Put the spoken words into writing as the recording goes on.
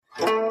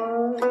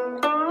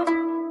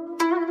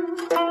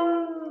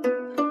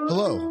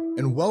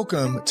and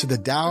welcome to the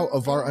Tao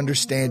of Our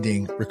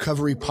Understanding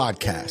Recovery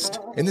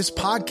Podcast. In this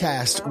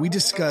podcast, we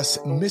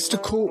discuss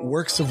mystical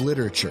works of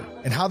literature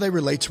and how they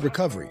relate to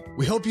recovery.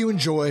 We hope you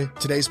enjoy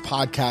today's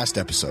podcast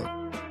episode.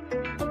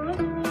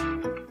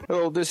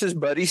 Hello, this is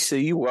Buddy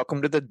C.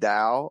 Welcome to the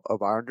Tao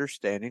of Our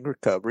Understanding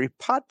Recovery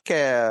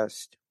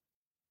Podcast.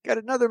 Got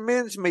another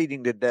men's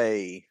meeting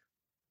today.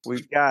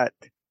 We've got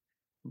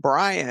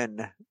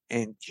Brian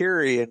and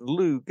Carrie and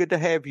Lou. Good to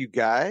have you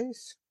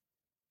guys.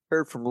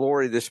 Heard from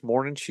Lori this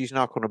morning. She's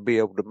not going to be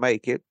able to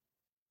make it.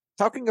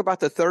 Talking about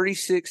the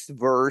 36th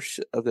verse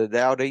of the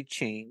Tao Te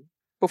Ching.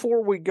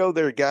 Before we go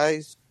there,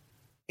 guys,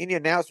 any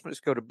announcements,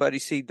 go to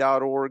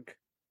buddyc.org.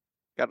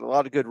 Got a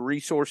lot of good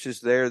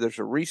resources there. There's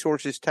a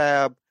resources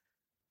tab.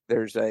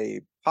 There's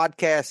a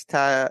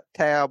podcast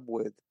tab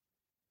with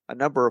a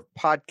number of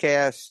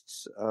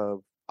podcasts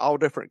of all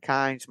different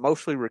kinds,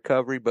 mostly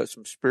recovery, but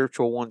some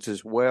spiritual ones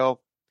as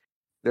well.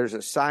 There's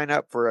a sign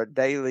up for a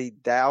daily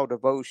Tao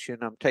devotion.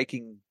 I'm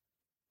taking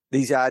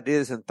these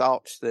ideas and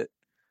thoughts that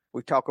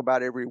we talk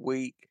about every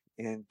week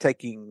and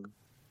taking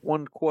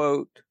one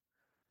quote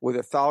with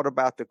a thought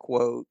about the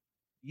quote,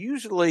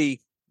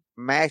 usually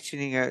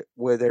matching it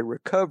with a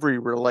recovery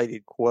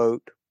related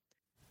quote,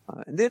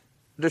 and then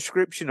a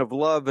description of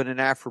love and an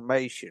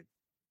affirmation.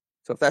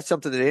 So if that's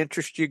something that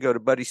interests you, go to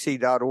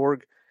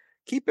buddyc.org.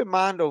 Keep in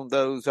mind on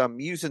those, I'm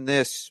using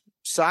this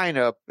sign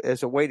up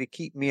as a way to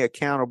keep me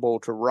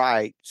accountable to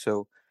write.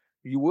 So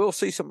you will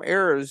see some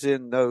errors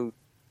in those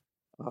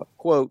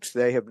quotes.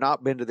 They have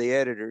not been to the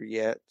editor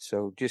yet.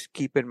 So just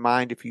keep in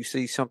mind if you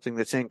see something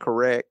that's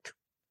incorrect,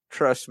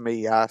 trust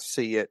me, I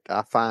see it,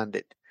 I find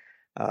it,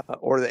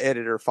 or the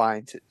editor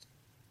finds it.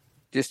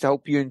 Just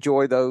hope you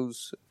enjoy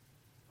those.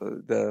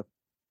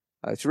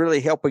 It's really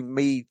helping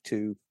me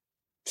to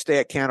stay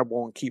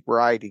accountable and keep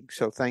writing.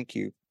 So thank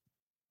you.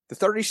 The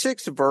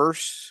 36th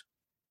verse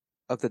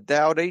of the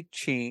Tao Te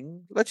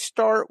Ching. Let's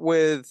start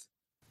with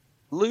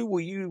Lou.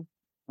 Will you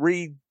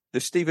read the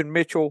Stephen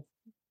Mitchell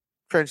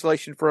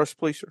translation for us,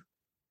 please, sir?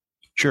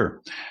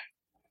 Sure.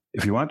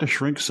 If you want to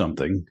shrink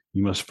something,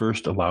 you must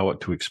first allow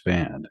it to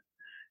expand.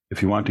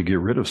 If you want to get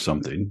rid of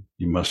something,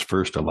 you must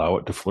first allow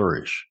it to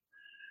flourish.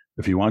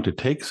 If you want to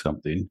take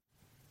something,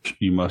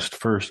 you must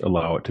first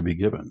allow it to be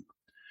given.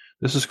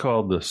 This is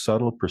called the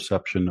subtle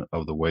perception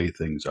of the way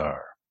things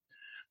are.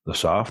 The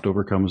soft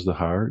overcomes the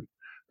hard.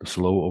 The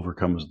slow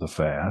overcomes the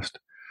fast.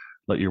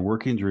 Let your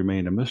workings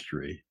remain a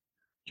mystery.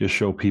 Just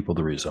show people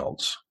the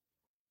results.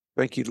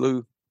 Thank you,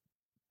 Lou.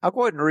 I'll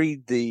go ahead and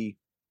read the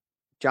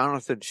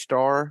Jonathan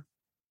Starr.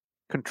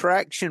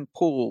 Contraction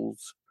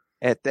pulls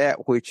at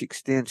that which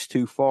extends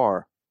too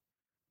far.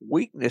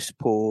 Weakness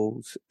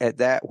pulls at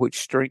that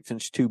which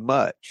strengthens too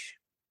much.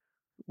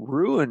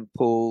 Ruin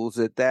pulls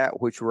at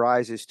that which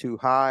rises too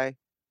high.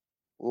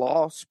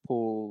 Loss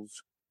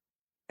pulls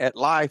at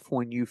life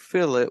when you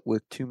fill it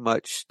with too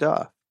much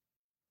stuff.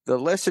 The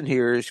lesson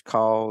here is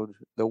called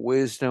the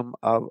wisdom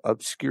of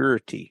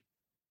obscurity.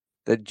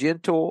 The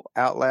gentle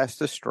outlast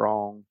the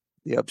strong.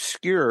 The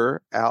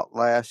obscure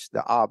outlasts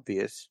the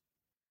obvious.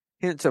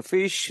 Hence, a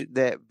fish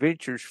that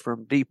ventures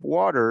from deep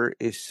water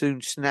is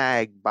soon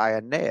snagged by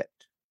a net.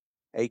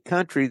 A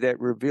country that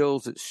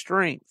reveals its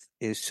strength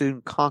is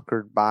soon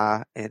conquered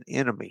by an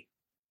enemy.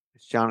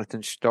 It's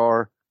Jonathan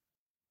Starr,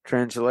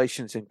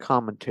 translations and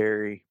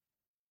commentary.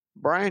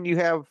 Brian, you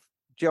have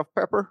Jeff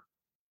Pepper?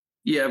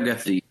 Yeah, I've got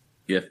the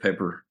Jeff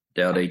Pepper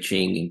Tao Te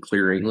Ching in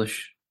clear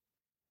English.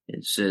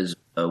 It says,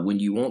 when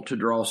you want to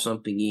draw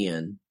something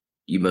in,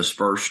 you must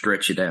first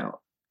stretch it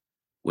out.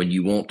 When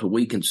you want to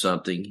weaken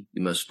something,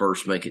 you must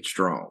first make it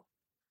strong.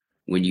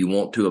 When you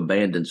want to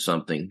abandon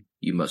something,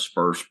 you must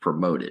first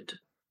promote it.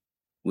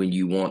 When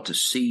you want to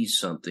seize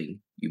something,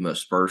 you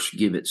must first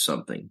give it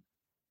something.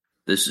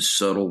 This is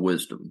subtle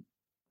wisdom.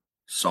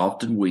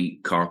 Soft and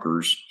weak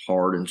conquers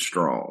hard and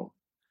strong.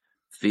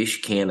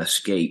 Fish can't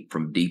escape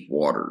from deep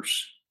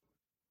waters.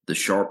 The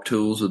sharp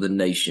tools of the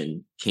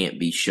nation can't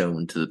be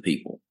shown to the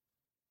people.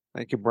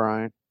 Thank you,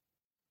 Brian.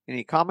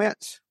 Any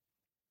comments?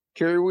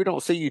 Kerry, we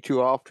don't see you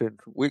too often.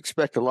 We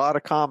expect a lot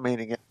of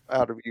commenting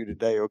out of you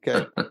today,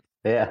 okay?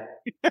 Yeah.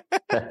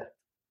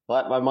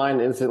 Well, my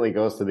mind instantly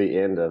goes to the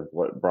end of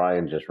what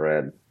Brian just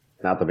read.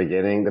 Not the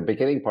beginning. The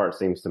beginning part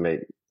seems to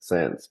make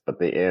sense, but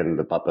the end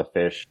about the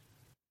fish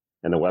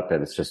and the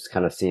weapons just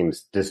kind of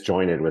seems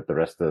disjointed with the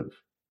rest of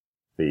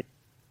the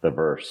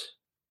verse.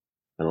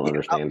 I don't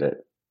understand it.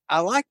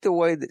 I like the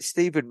way that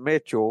Stephen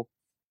Mitchell,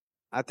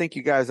 I think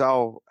you guys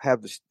all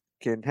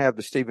can have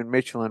the Stephen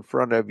Mitchell in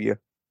front of you.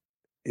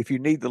 If you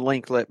need the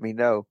link, let me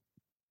know.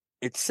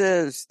 It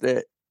says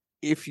that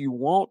if you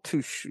want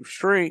to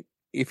shrink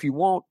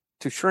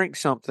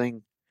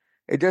something,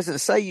 it doesn't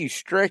say you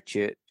stretch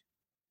it.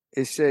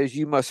 It says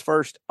you must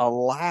first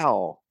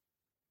allow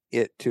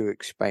it to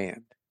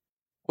expand,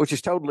 which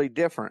is totally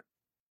different.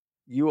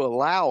 You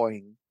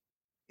allowing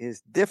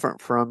is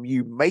different from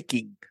you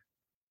making.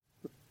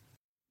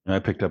 I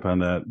picked up on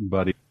that,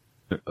 buddy.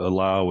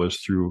 Allow is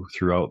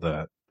throughout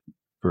that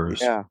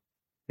verse. Yeah.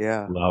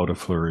 Allow to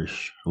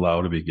flourish,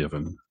 allow to be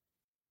given.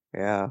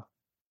 Yeah.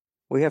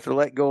 We have to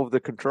let go of the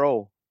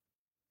control.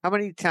 How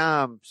many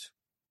times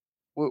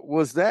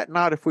was that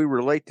not, if we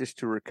relate this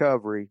to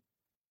recovery,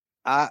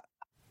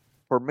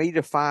 for me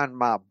to find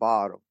my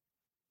bottom,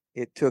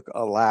 it took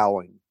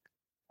allowing.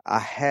 I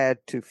had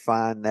to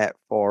find that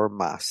for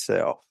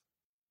myself.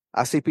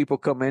 I see people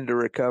come into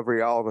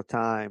recovery all the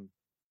time.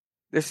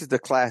 This is the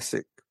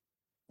classic.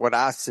 What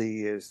I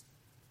see is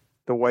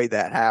the way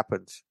that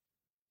happens.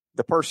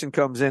 The person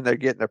comes in, they're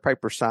getting their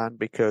paper signed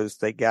because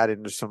they got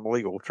into some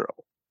legal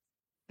trouble.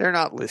 They're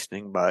not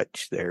listening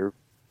much. They're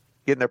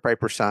getting their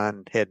paper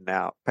signed, heading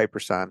out, paper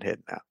signed,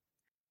 heading out.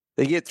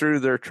 They get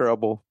through their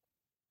trouble.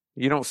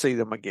 You don't see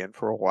them again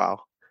for a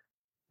while.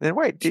 Then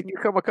wait, didn't you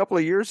come a couple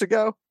of years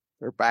ago?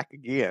 They're back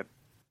again,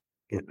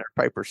 getting their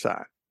paper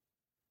signed.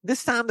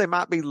 This time they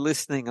might be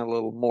listening a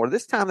little more.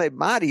 This time they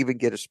might even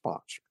get a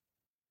sponsor.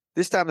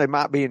 This time they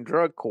might be in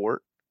drug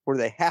court where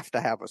they have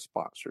to have a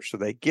sponsor, so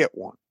they get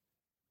one.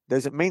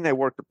 Doesn't mean they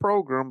work the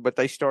program, but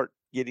they start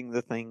getting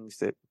the things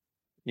that,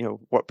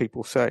 what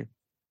people say.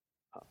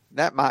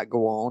 That might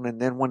go on,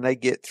 and then when they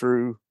get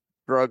through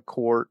drug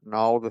court and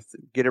all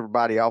get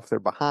everybody off their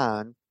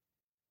behind,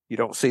 you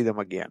don't see them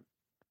again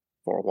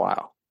for a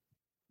while.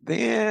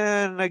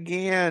 Then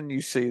again,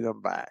 you see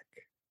them back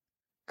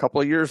a couple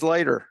of years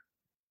later.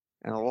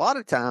 And a lot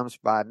of times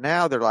by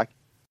now, they're like,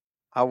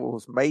 I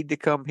was made to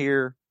come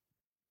here.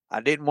 I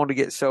didn't want to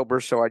get sober,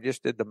 so I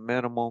just did the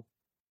minimal.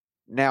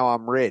 Now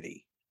I'm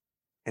ready.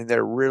 And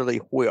they're really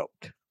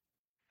whipped.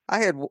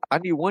 I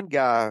know one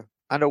guy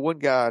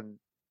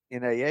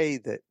in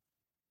AA that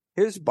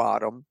his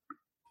bottom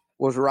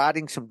was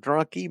writing some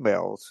drunk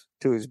emails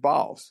to his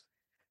boss.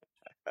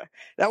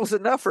 That was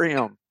enough for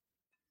him.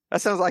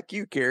 That sounds like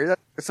you, Carrie.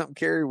 That's something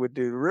Carrie would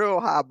do. Real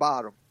high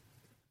bottom.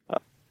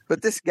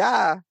 But this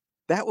guy,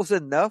 that was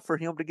enough for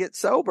him to get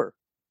sober.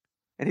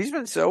 And he's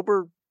been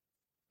sober,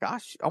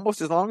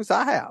 almost as long as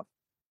I have,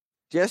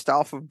 just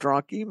off of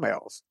drunk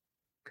emails.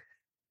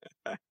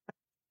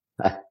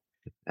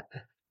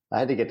 I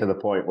had to get to the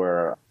point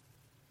where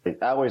I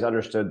always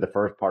understood the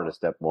first part of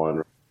step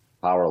one,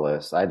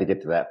 powerless. I had to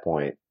get to that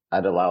point. I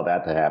had to allow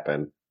that to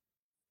happen.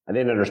 I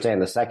didn't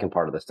understand the second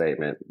part of the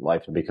statement,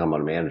 life had become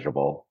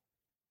unmanageable.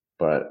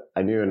 But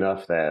I knew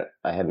enough that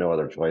I had no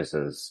other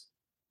choices.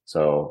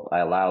 So I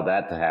allowed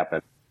that to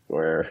happen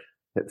where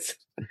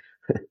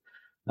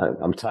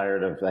I'm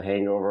tired of the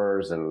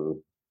hangovers and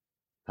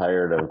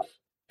tired of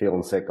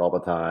feeling sick all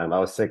the time. I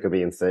was sick of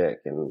being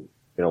sick. And,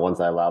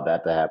 once I allowed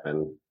that to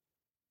happen,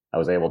 I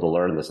was able to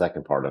learn the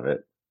second part of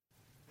it.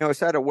 It's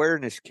that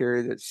awareness,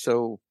 Carrie,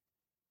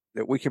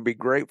 that we can be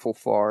grateful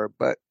for.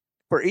 But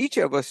for each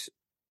of us,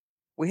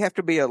 we have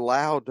to be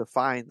allowed to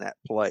find that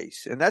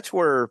place. And that's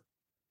where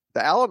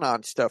the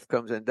Al-Anon stuff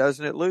comes in,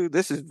 doesn't it, Lou?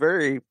 This is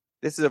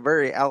a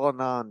very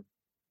Al-Anon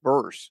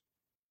verse.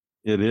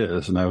 It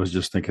is. And I was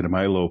just thinking of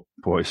my low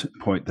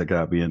point that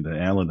got me into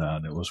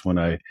Al-Anon. It was when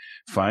I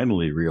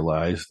finally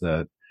realized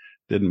that it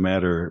didn't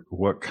matter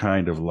what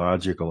kind of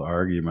logical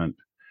argument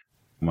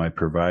I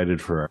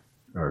provided for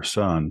our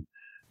son,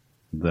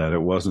 that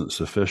it wasn't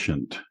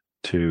sufficient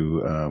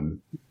to,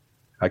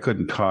 I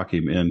couldn't talk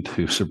him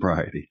into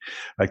sobriety.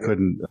 I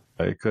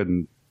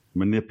couldn't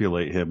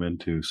manipulate him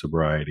into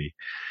sobriety.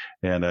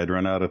 And I'd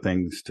run out of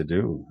things to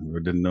do. I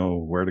didn't know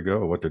where to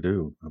go, what to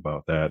do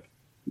about that.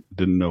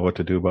 Didn't know what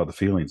to do about the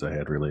feelings I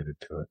had related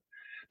to it.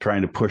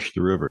 Trying to push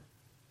the river.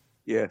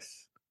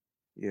 Yes.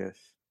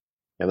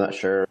 I'm not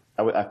sure.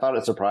 I found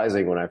it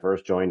surprising when I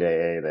first joined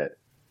AA that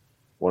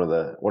one of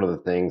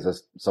the things that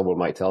someone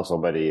might tell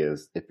somebody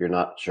is, if you're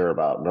not sure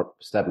about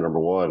step number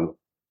one,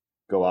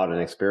 go out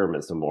and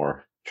experiment some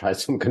more. Try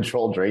some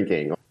controlled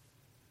drinking.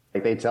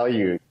 Like they tell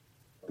you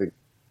to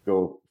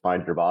go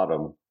find your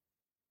bottom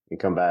and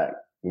come back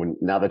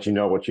now that you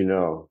know what you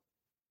know.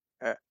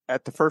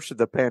 At the first of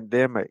the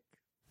pandemic,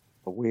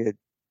 we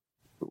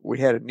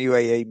had a new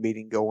AA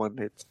meeting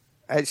going.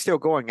 It's still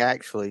going,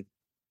 actually.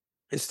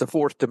 It's the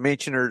Fourth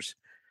Dimensioners,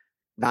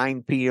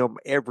 9 p.m.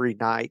 every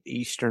night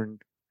Eastern.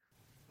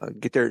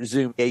 Get there at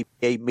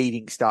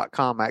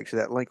ZoomAAmeetings.com. Actually,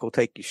 that link will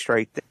take you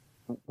straight there.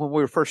 When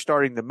we were first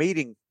starting the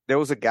meeting, there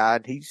was a guy,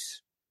 and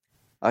he's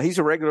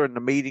a regular in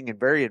the meeting and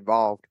very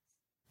involved.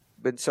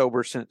 Been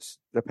sober since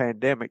the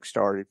pandemic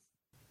started.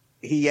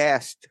 He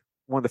asked,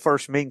 one of the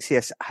first meetings, he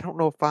asked, I don't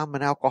know if I'm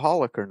an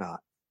alcoholic or not.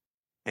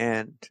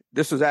 And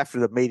this was after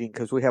the meeting,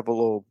 because we have a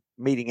little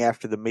meeting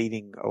after the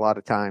meeting a lot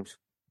of times,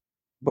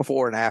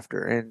 before and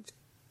after. And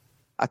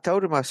I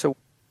told him, I said,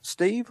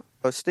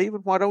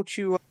 Stephen, why don't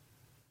you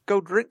go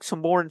drink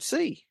some more and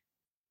see?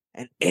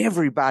 And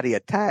everybody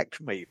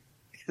attacked me.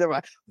 They're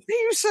like, what are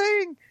you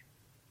saying?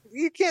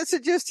 You can't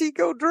suggest he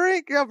go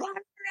drink.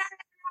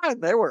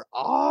 And they were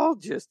all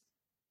just,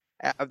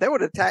 they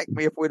would attack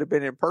me if we'd have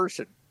been in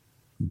person.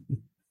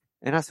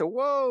 And I said,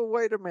 whoa,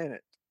 wait a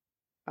minute.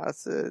 I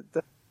said,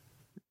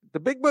 the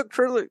Big Book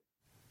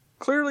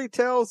clearly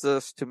tells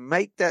us to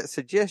make that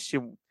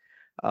suggestion.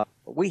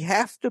 We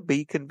have to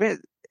be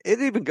convinced.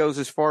 It even goes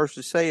as far as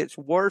to say it's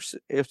worth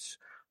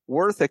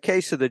a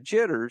case of the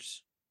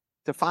jitters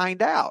to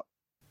find out.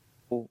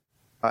 Well,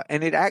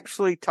 And it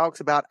actually talks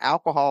about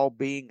alcohol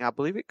being, I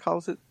believe it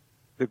calls it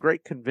the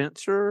great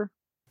convincer.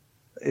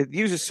 It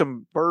uses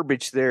some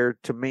verbiage there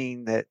to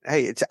mean that,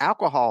 hey, it's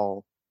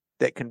alcohol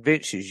that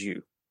convinces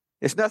you.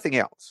 It's nothing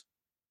else.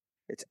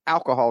 It's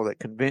alcohol that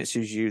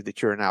convinces you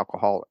that you're an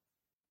alcoholic.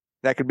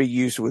 That could be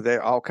used with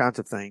all kinds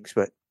of things,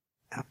 but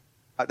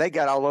they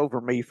got all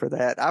over me for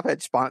that. I've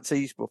had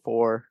sponsees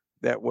before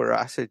that where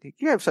I said,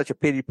 you have such a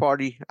pity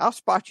party. I'll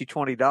spot you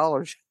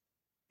 $20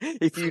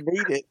 if you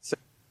need it. So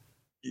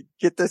you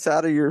get this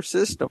out of your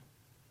system.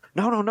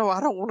 No, I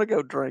don't want to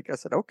go drink. I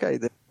said, okay,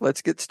 then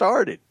let's get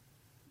started.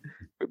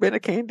 We've been a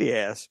candy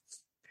ass.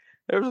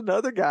 There was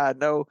another guy I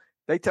know.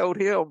 They told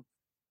him,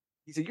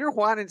 he said, you're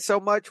whining so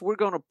much, we're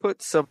going to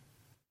put some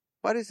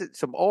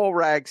oil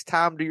rags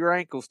tied to your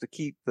ankles to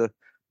keep the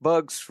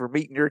bugs from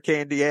eating your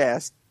candy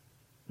ass.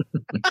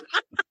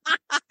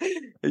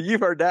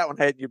 You've heard that one,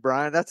 hadn't you,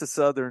 Brian? That's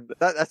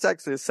that's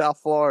actually a South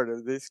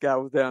Florida. This guy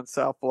was down in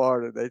South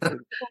Florida. They said,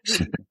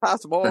 tie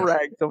some oil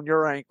rags on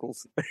your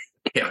ankles.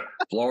 Yeah,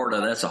 Florida,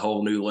 that's a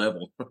whole new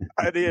level.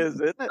 It is,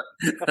 isn't it?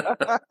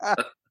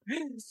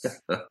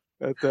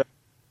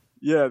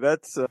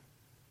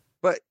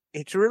 But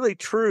it's really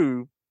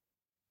true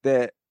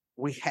that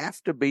we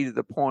have to be to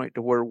the point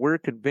to where we're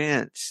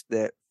convinced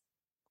that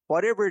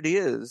whatever it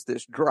is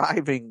that's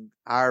driving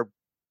our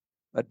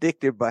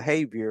addictive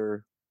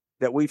behavior,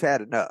 that we've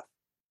had enough.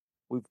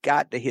 We've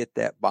got to hit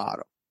that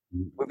bottom.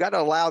 We've got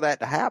to allow that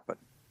to happen.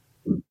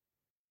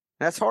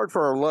 That's hard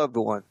for our loved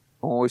one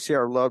when we see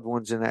our loved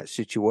ones in that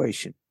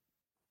situation.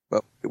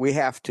 But we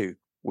have to.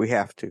 We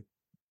have to.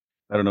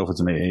 I don't know if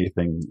it's an AA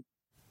thing,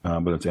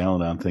 but it's an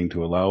Al-Anon thing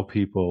to allow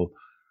people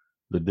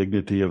the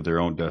dignity of their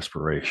own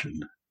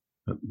desperation.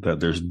 That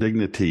there's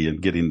dignity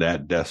in getting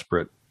that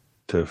desperate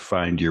to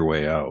find your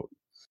way out.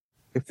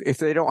 If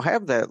they don't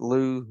have that,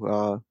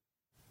 Lou,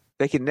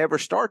 they can never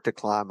start to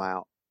climb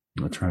out.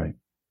 That's right.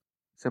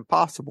 It's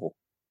impossible.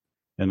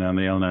 And on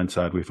the Al-Anon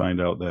side, we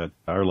find out that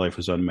our life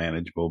is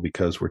unmanageable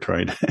because we're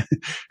trying to,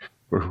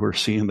 we're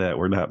seeing that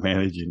we're not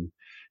managing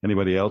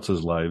anybody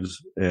else's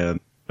lives,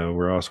 and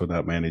we're also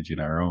not managing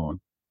our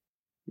own.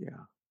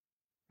 Yeah.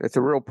 It's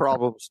a real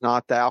problem. It's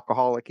not the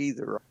alcoholic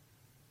either.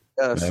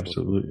 Us.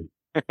 Absolutely.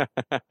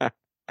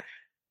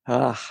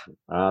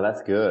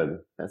 That's good.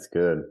 That's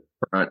good.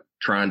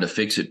 Trying to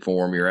fix it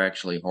for them, you're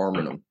actually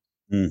harming them.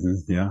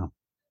 Mm-hmm. Yeah.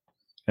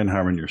 And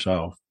harming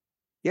yourself.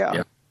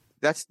 Yeah.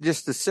 That's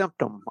just a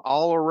symptom.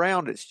 All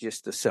around, it's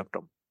just a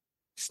symptom.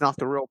 It's not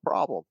the real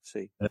problem.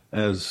 See,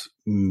 as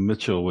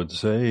Mitchell would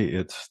say,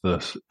 it's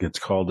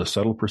called the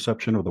subtle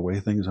perception of the way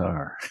things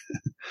are.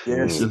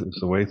 Yes. It's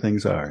the way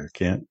things are. You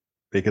can't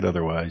make it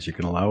otherwise. You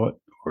can allow it,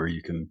 or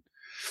you can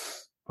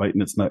fight,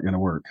 and it's not going to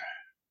work.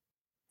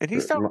 And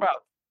he's talking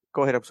about.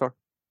 Go ahead. I'm sorry.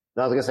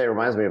 No, I was going to say, it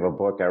reminds me of a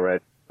book I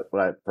read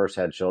when I first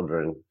had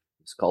children.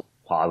 It's called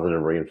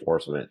Positive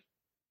Reinforcement.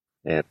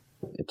 And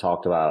it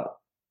talked about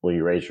when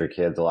you raise your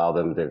kids, allow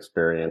them to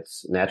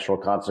experience natural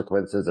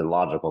consequences and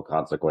logical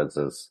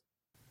consequences.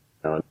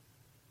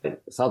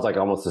 It sounds like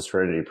almost a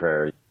Trinity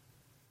prayer.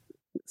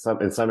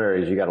 In some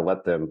areas, you got to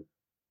let them,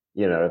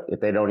 if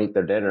they don't eat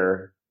their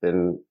dinner,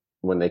 then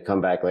when they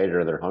come back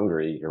later, they're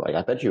hungry. You're like,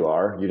 I bet you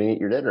are. You didn't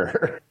eat your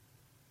dinner.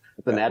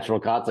 It's a natural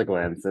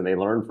consequence, and they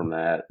learn from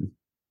that.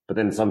 But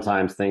then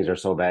sometimes things are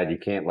so bad, you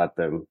can't let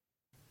them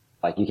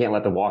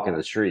walk in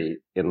the street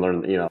and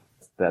learn,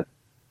 that.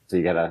 So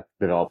you got to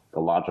develop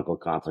a logical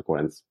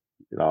consequence.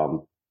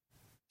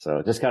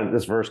 So this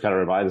verse kind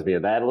of reminds me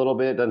of that a little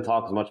bit. It doesn't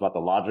talk as much about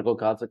the logical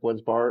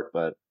consequence part,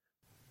 but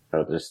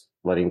just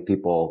letting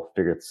people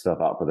figure stuff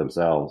out for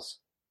themselves,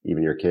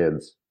 even your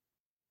kids.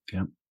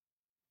 Yeah.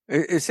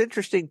 It's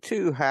interesting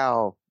too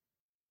how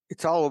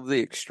it's all of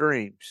the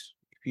extremes.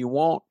 If you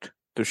want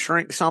to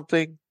shrink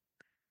something,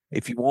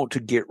 if you want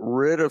to get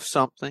rid of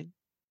something,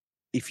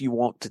 if you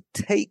want to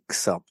take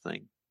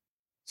something.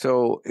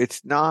 So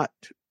it's not,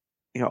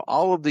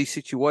 all of these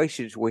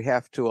situations, we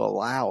have to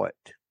allow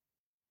it.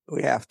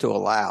 We have to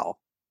allow.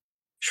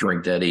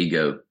 Shrink that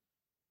ego.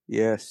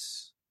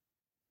 Yes.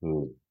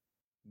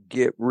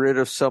 Get rid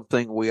of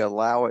something, we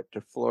allow it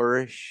to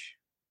flourish.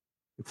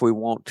 If we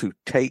want to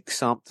take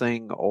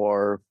something,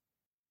 or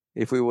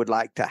if we would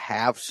like to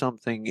have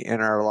something in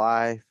our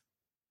life,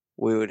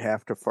 we would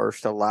have to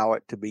first allow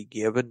it to be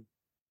given.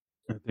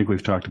 I think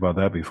we've talked about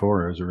that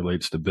before as it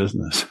relates to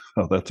business.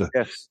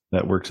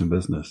 That works in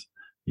business.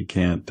 You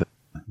can't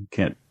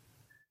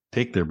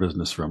take their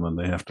business from them.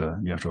 You have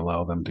to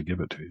allow them to give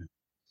it to you.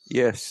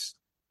 Yes,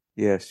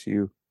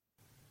 you.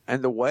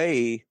 And the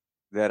way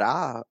that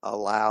I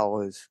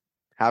allow is,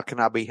 how can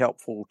I be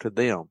helpful to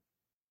them?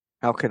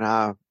 How can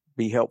I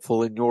be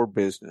helpful in your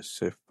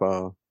business?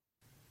 And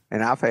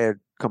I've had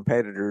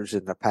competitors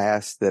in the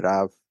past that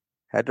I've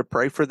had to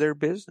pray for their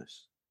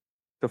business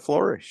to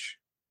flourish.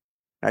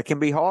 That can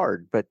be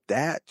hard, but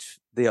that's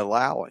the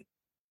allowing,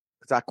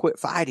 because I quit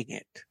fighting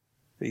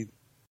it.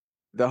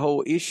 The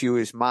whole issue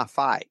is my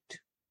fight,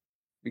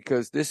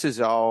 because this is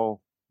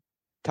all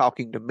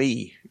talking to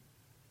me.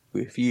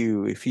 If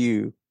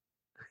you,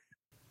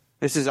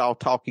 this is all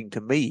talking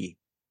to me.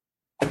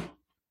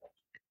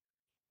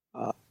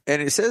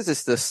 And it says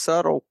it's the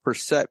subtle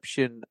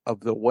perception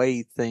of the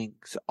way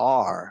things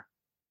are,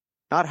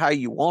 not how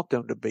you want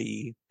them to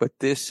be, but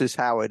this is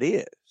how it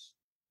is.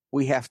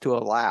 We have to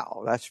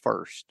allow. That's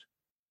first.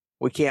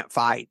 We can't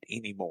fight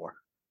anymore.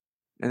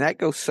 And that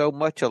goes so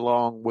much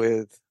along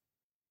with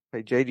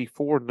page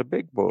 84 in the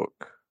big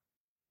book.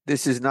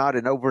 This is not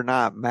an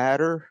overnight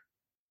matter.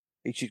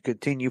 It should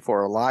continue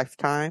for a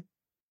lifetime.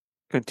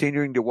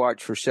 Continuing to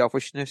watch for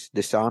selfishness,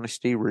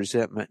 dishonesty,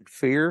 resentment, and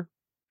fear.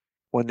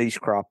 When these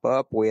crop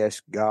up, we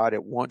ask God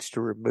at once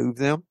to remove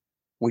them.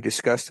 We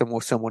discuss them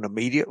with someone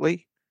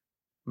immediately.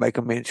 Make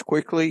amends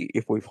quickly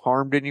if we've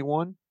harmed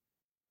anyone.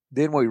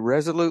 Then we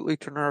resolutely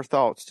turn our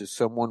thoughts to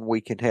someone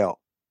we can help.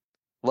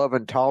 Love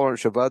and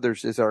tolerance of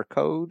others is our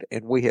code,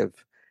 and we have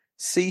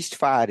ceased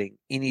fighting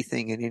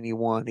anything and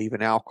anyone,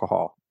 even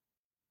alcohol.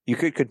 You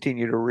could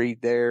continue to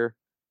read there.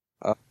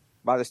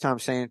 By this time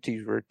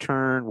sanity's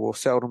returned, we'll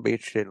seldom be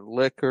interested in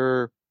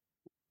liquor.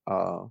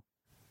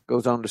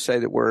 Goes on to say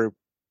that we're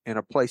in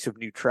a place of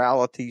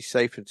neutrality,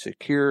 safe and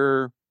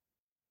secure.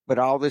 But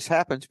all this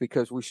happens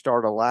because we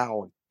start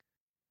allowing.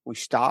 We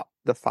stop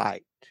the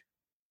fight.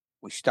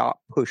 We stop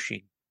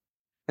pushing.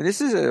 And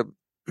this is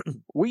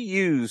we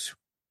use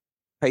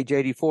page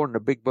 84 in the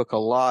big book a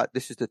lot.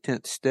 This is the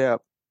 10th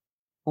step.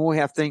 When we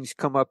have things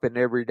come up in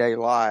everyday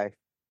life,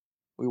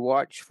 we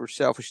watch for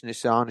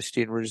selfishness,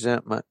 honesty, and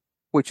resentment,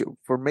 which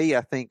for me,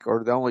 I think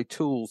are the only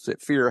tools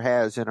that fear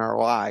has in our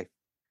life,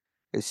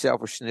 is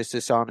selfishness,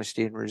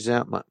 dishonesty, and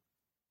resentment.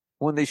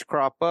 When these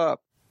crop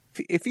up,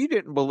 if you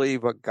didn't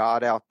believe a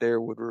God out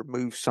there would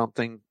remove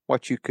something,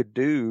 what you could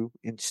do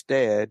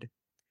instead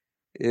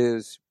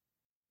is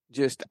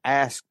just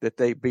ask that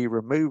they be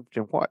removed.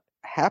 And what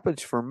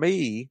happens for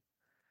me,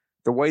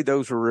 the way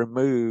those are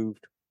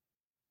removed,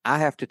 I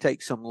have to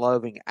take some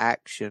loving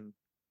action,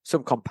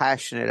 some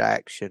compassionate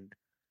action,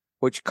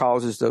 which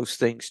causes those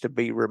things to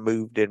be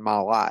removed in my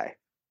life.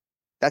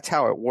 That's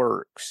how it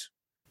works.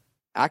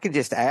 I can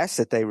just ask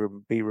that they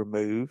be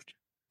removed.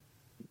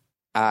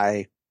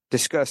 I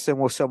discuss them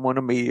with someone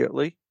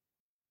immediately.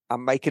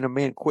 I'm making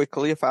amends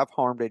quickly if I've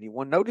harmed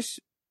anyone. Notice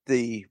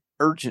the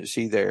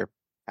urgency there.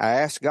 I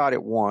ask God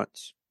at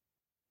once.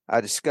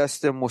 I discuss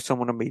them with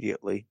someone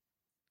immediately.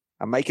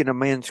 I'm making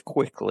amends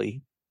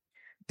quickly.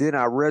 Then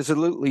I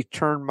resolutely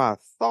turn my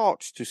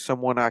thoughts to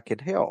someone I can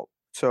help.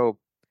 So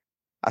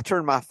I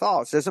turn my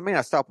thoughts. Doesn't mean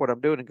I stop what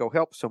I'm doing and go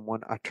help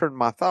someone. I turn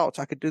my thoughts.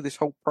 I could do this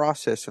whole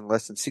process in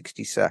less than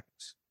 60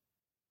 seconds.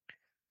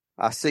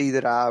 I see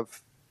that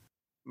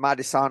my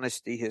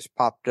dishonesty has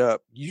popped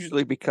up,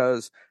 usually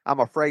because I'm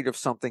afraid of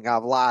something.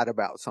 I've lied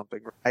about something,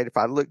 right? If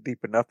I look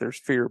deep enough, there's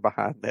fear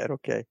behind that.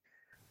 Okay.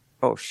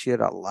 Oh shit,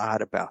 I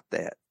lied about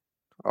that.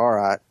 All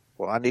right.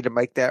 Well, I need to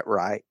make that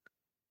right.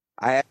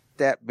 I ask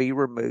that be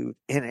removed.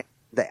 And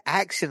the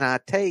action I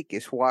take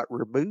is what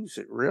removes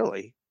it,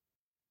 really.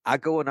 I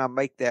go and I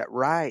make that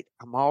right.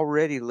 I'm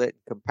already letting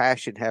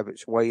compassion have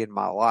its way in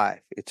my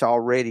life. It's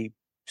already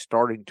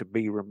starting to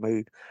be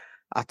removed.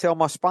 I tell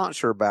my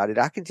sponsor about it.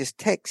 I can just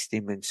text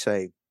him and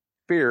say,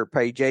 fear,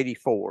 page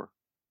 84.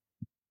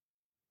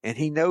 And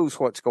he knows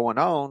what's going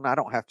on. I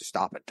don't have to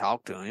stop and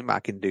talk to him. I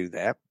can do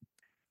that.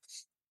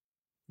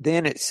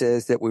 Then it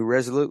says that we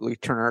resolutely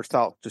turn our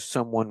thoughts to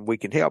someone we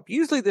can help.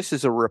 Usually this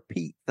is a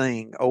repeat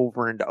thing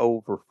over and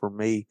over for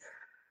me.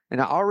 And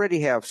I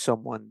already have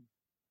someone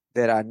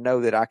that I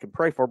know that I can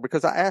pray for,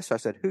 because I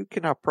said, who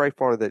can I pray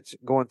for that's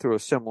going through a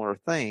similar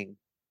thing?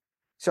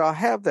 So I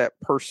have that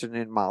person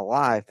in my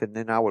life, and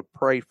then I would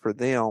pray for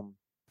them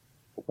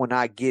when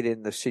I get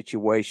in the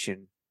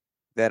situation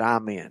that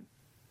I'm in.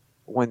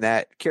 When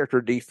that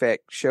character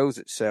defect shows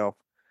itself,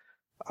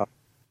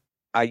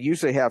 I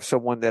usually have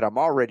someone that I'm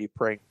already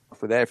praying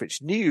for that. If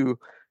it's new,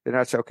 then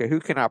I say, okay, who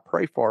can I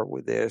pray for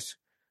with this?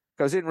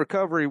 Because in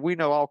recovery, we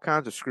know all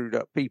kinds of screwed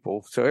up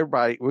people. So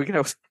we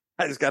know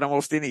somebody's got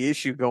almost any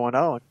issue going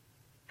on.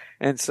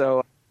 And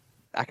so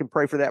I can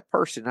pray for that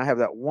person. I have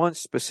that one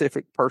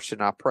specific person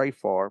I pray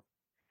for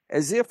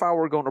as if I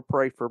were going to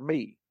pray for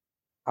me.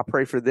 I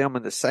pray for them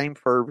in the same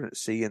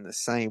fervency, in the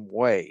same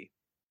way.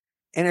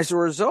 And as a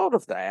result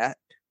of that,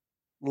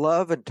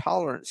 love and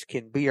tolerance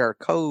can be our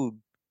code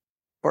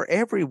for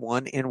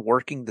everyone in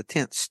working the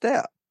 10th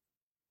step.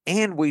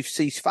 And we've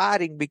ceased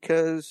fighting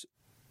because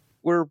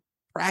we're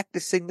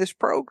practicing this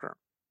program.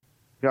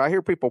 I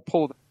hear people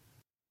pull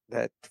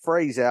that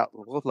phrase out,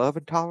 well, love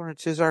and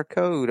tolerance is our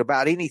code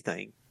about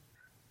anything.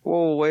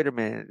 Well, wait a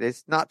minute.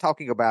 It's not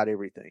talking about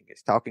everything.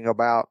 It's talking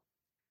about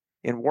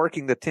in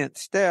working the 10th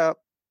step,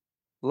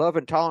 love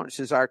and tolerance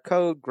is our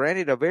code,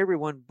 granted of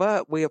everyone,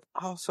 but we have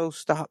also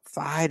stopped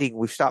fighting.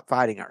 We've stopped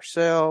fighting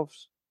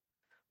ourselves.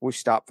 We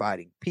stopped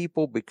fighting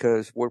people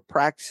because we're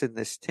practicing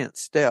this 10th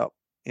step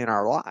in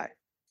our life.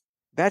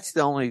 That's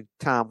the only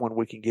time when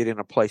we can get in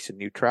a place of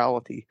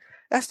neutrality.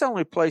 That's the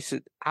only place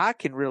that I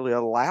can really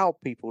allow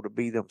people to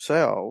be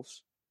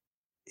themselves,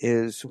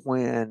 is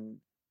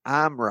when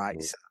I'm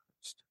right-sized.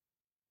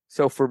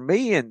 So for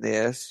me in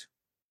this,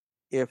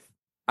 if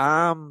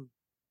I'm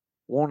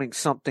wanting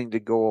something to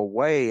go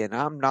away and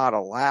I'm not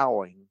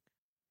allowing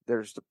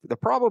the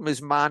problem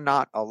is my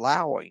not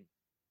allowing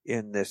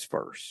in this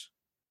verse.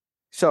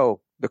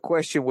 So the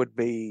question would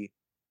be,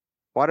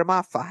 what am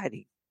I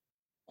fighting?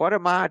 What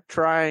am I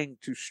trying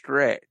to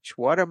stretch?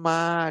 What am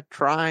I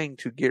trying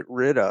to get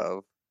rid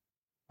of?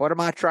 What am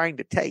I trying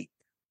to take?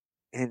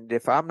 And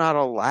if I'm not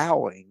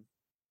allowing,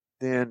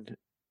 then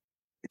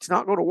it's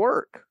not going to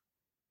work.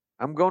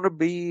 I'm going to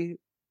be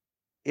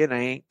in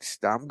angst.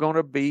 I'm going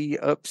to be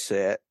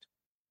upset.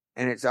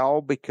 And it's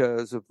all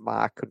because of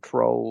my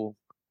control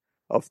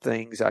of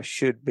things I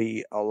should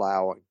be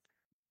allowing.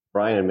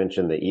 Brian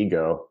mentioned the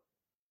ego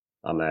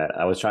on that.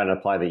 I was trying to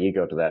apply the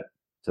ego to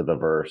the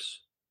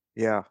verse.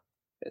 Yeah.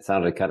 It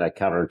sounded kind of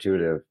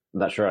counterintuitive. I'm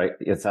not sure.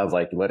 It sounds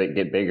like let it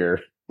get bigger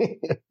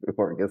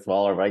before it gets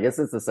smaller, but I guess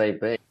it's the same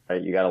thing,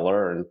 right? You got to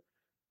learn.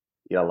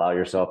 You got to allow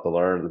yourself to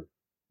learn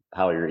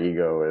how your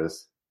ego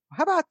is.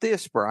 How about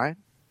this, Brian?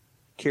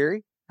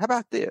 Carrie, how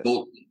about this?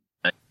 Well,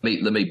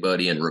 let me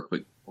butt in real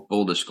quick.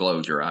 Full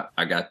disclosure,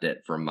 I got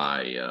that from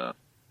my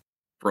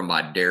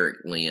Derek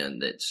Lynn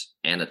that's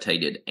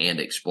annotated and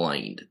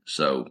explained.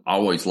 So I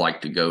always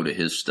like to go to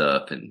his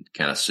stuff and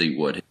kind of see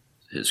what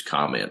his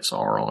comments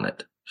are on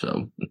it.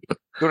 So,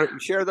 Going to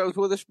share those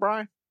with us,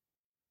 Brian?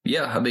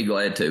 Yeah, I'd be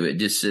glad to. It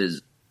just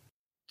says,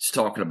 it's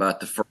talking about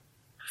the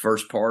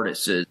first part. It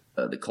says,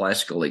 the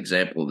classical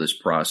example of this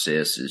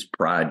process is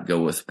pride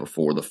goeth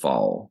before the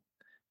fall.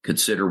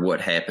 Consider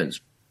what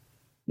happens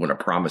when a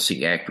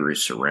promising actor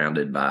is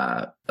surrounded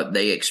by,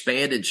 they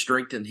expand and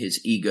strengthen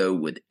his ego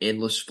with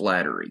endless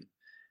flattery.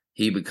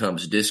 He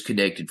becomes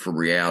disconnected from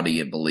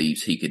reality and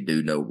believes he can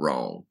do no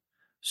wrong.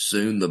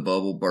 Soon the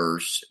bubble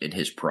bursts and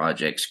his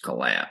projects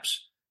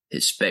collapse.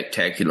 His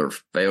spectacular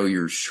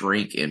failures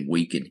shrink and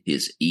weaken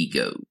his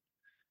ego.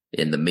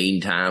 In the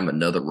meantime,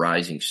 another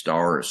rising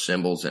star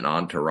assembles an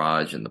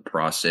entourage and the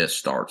process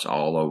starts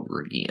all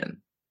over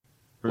again.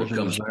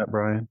 Version is that,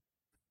 Brian?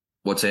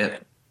 What's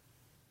that?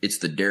 It's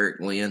the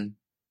Derek Lynn.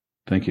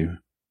 Thank you.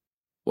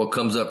 What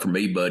comes up for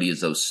me, buddy, is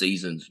those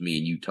seasons me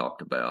and you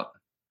talked about.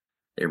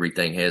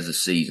 Everything has a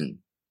season.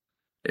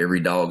 Every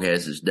dog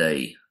has his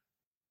day.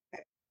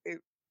 It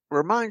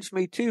reminds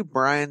me too,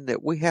 Brian,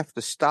 that we have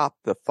to stop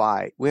the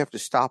fight. We have to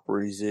stop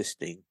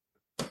resisting.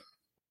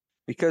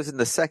 Because in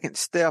the second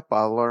step,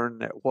 I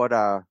learned that what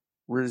I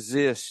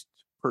resist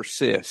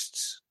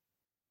persists.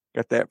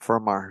 Got that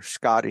from our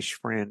Scottish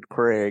friend,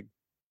 Craig.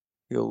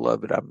 He'll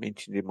love it. I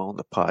mentioned him on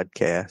the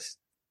podcast.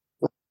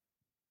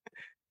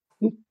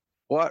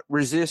 What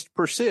resists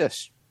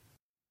persists.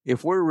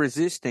 If we're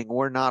resisting,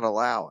 we're not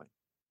allowing.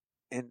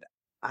 And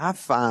I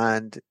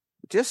find,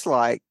 just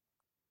like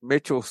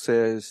Mitchell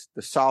says,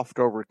 the soft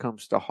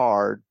overcomes the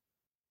hard,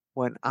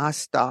 when I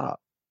stop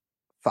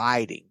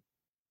fighting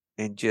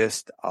and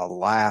just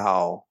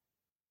allow,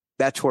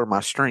 that's where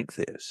my strength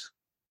is.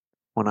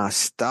 When I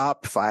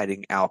stopped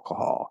fighting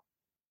alcohol,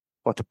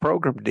 what the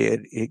program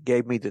did, it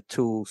gave me the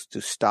tools to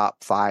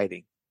stop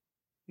fighting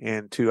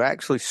and to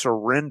actually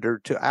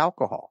surrender to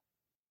alcohol.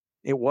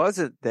 It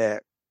wasn't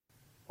that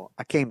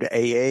I came to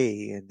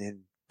AA and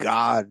then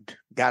God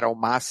got on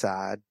my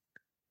side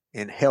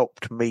and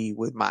helped me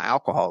with my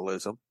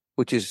alcoholism,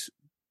 which is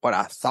what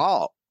I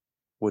thought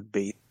would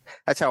be.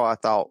 That's how I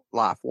thought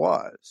life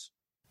was.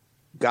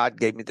 God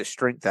gave me the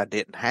strength I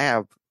didn't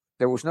have.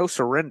 There was no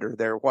surrender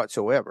there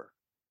whatsoever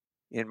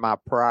in my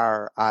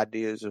prior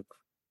ideas of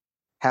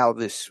how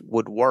this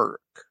would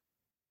work.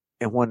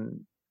 And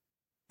when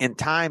in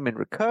time in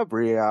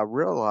recovery, I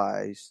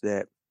realized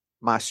that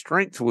my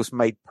strength was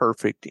made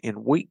perfect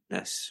in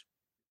weakness.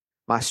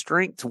 My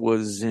strength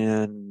was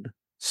in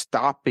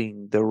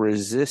stopping the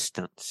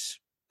resistance.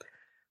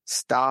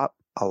 Stop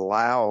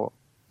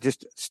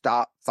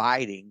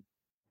fighting.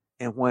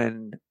 And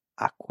when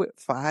I quit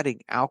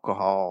fighting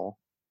alcohol,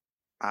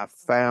 I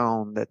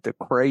found that the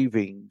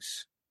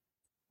cravings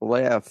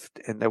left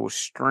and there was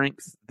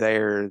strength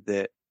there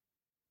that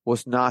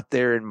was not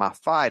there in my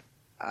fight.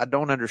 I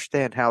don't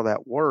understand how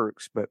that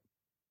works, but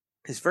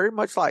it's very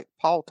much like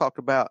Paul talked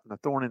about in the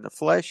thorn in the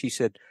flesh. He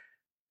said,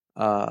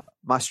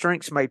 my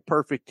strength's made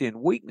perfect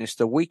in weakness.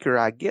 The weaker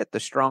I get,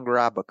 the stronger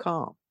I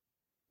become.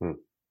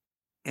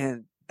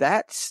 And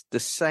that's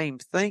the same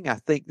thing I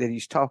think that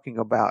he's talking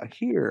about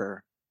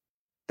here.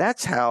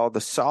 That's how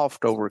the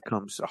soft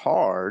overcomes the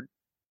hard.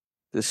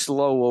 The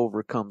slow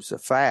overcomes the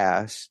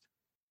fast.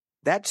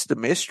 That's the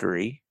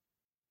mystery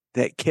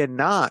that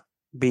cannot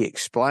be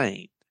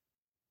explained.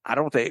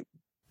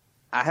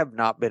 I have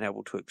not been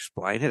able to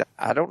explain it.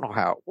 I don't know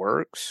how it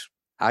works.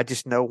 I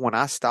just know when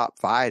I stop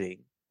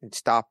fighting and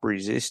stop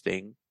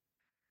resisting,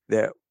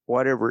 that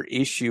whatever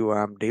issue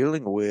I'm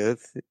dealing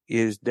with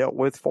is dealt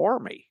with for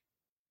me.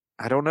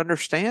 I don't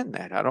understand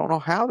that. I don't know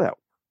how that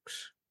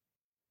works.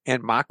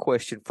 And my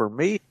question for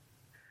me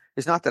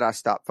is not that I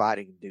stop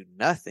fighting and do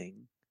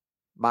nothing.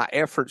 My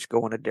efforts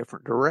go in a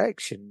different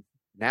direction.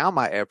 Now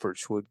my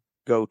efforts would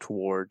go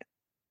toward,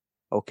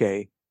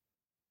 okay,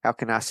 how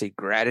can I see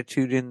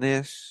gratitude in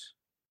this?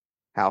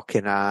 How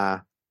can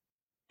I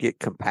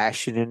get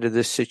compassion into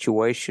this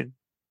situation?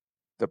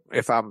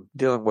 If I'm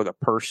dealing with a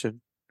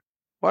person,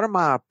 what am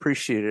I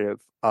appreciative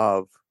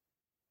of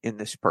in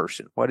this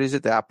person? What is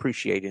it that I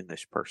appreciate in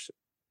this person?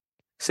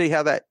 See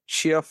how that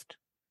shift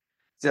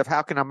of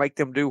how can I make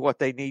them do what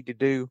they need to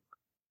do?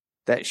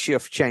 That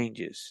shift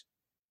changes.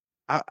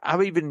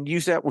 I've even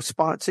used that with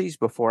sponsees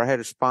before. I had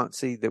a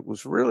sponsee that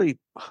was really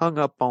hung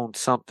up on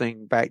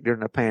something back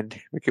during the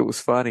pandemic. It was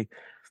funny.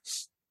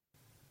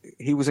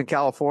 He was in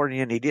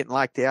California and he didn't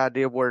like the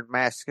idea of wearing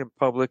masks in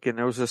public, and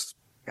there was this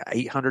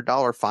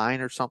 $800 fine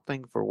or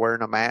something for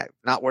wearing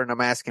not wearing a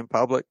mask in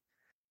public.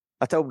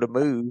 I told him to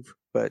move,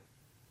 but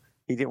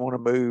he didn't want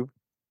to move.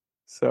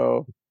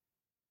 So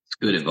it's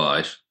good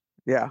advice.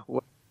 Yeah.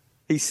 Well,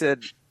 he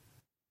said,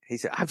 I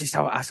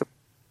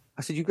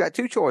said, you've got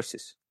two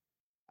choices.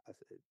 I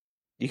said,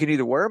 you can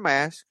either wear a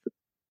mask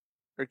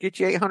or get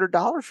you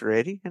 $800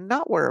 ready and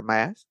not wear a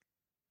mask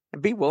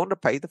and be willing to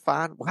pay the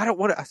fine. Well, I don't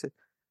want to. I said,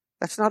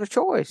 that's not a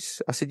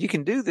choice. I said, you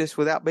can do this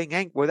without being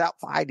angry, without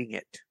fighting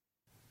it.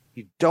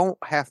 You don't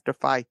have to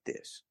fight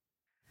this.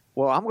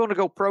 Well, I'm going to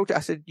go protest.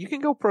 I said, you can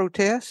go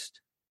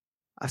protest.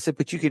 I said,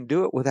 but you can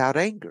do it without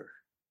anger.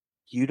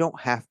 You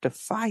don't have to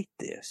fight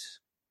this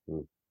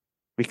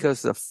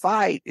because the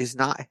fight is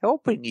not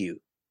helping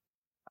you.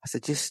 I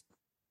said, just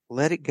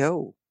let it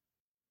go.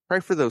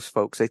 Pray for those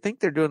folks. They think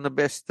they're doing the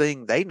best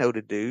thing they know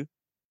to do.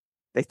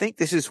 They think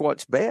this is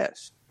what's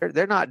best.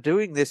 They're not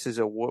doing this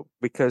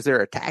because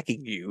they're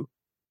attacking you.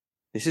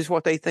 This is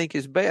what they think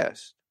is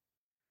best.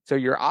 So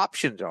your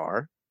options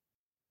are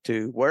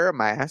to wear a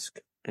mask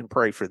and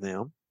pray for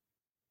them,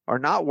 or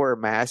not wear a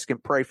mask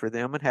and pray for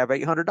them and have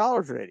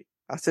 $800 ready.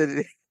 I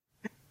said,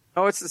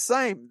 no, it's the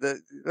same.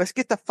 Let's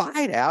get the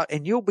fight out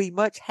and you'll be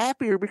much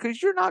happier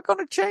because you're not going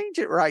to change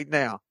it right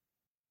now.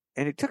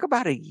 And it took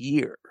about a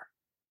year.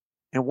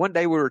 And one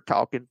day we were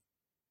talking.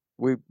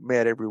 We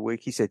met every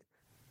week. He said,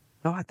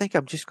 no, I think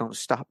I'm just going to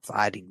stop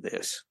fighting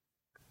this.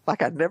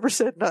 Like I never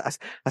said no. I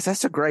said,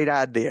 that's a great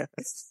idea.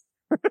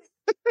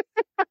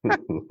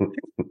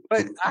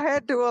 But I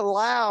had to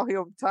allow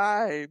him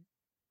time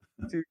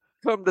to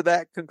come to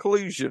that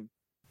conclusion.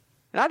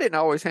 And I didn't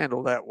always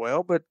handle that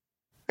well, but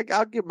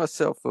I'll give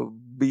myself a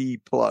B+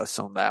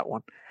 on that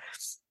one.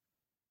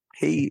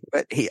 I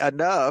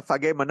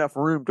gave him enough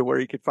room to where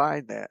he could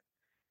find that.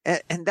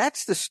 And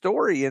that's the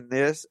story in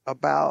this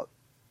about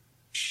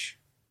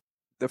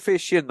the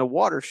fish in the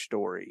water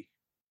story.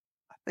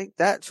 I think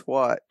that's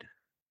what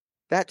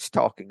that's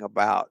talking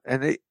about.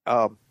 And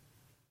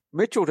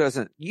Mitchell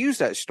doesn't use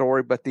that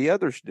story, but the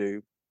others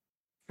do.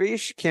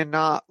 Fish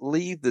cannot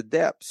leave the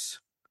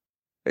depths.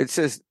 It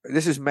says,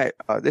 this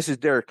is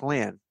Derek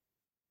Lynn.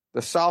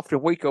 The soft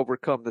and weak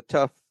overcome the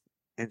tough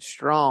and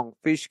strong.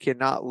 Fish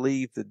cannot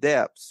leave the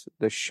depths.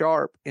 The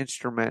sharp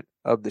instrument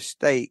of the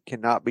state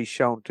cannot be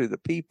shown to the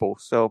people.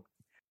 So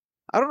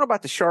I don't know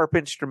about the sharp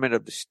instrument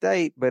of the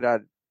state, but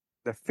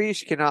the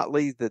fish cannot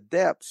leave the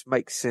depths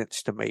makes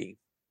sense to me,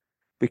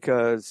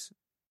 because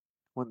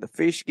when the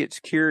fish gets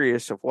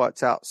curious of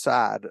what's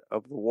outside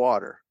of the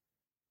water,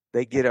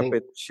 they get up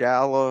in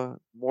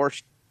more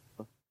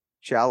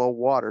shallow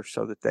water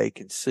so that they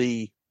can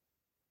see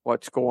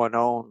what's going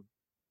on,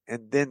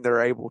 and then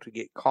they're able to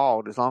get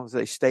caught. As long as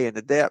they stay in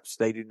the depths,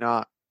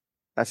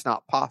 that's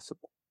not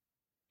possible.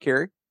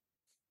 Kerry?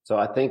 So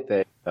I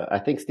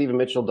think Stephen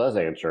Mitchell does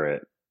answer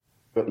it.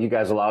 But you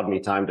guys allowed me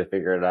time to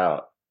figure it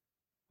out.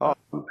 Oh,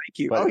 thank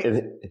you.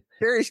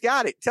 Kerry's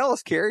got it. Tell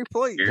us, Kerry,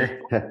 please.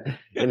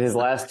 In his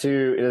last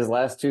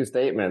two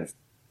statements,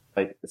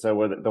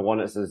 so the one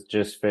that says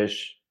just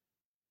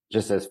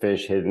says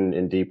fish hidden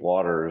in deep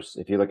waters.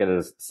 If you look at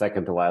his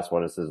second to last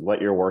one, it says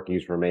let your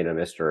workings remain a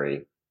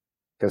mystery,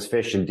 because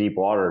fish in deep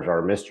waters are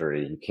a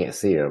mystery. You can't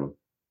see them.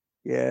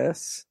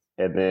 Yes.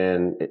 And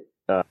then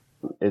a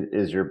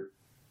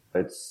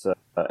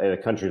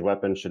country's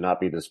weapon should not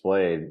be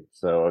displayed.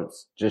 So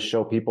it's just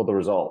show people the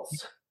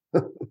results.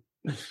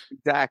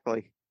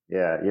 Exactly.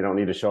 Yeah. You don't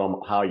need to show them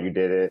how you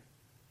did it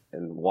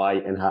and why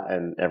and how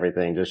and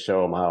everything. Just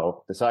show them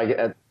how.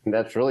 So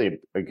that's really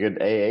a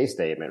good AA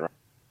statement, right?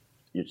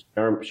 You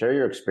share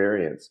your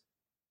experience,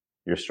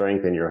 your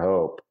strength, and your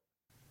hope,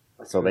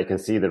 so they can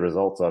see the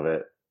results of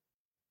it.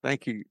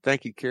 Thank you,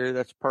 Kerry.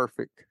 That's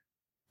perfect.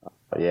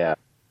 Yeah.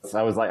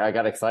 So I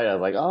got excited. I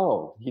was like,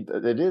 oh,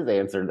 it is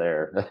answered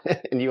there.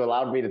 And you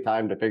allowed me the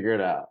time to figure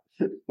it out.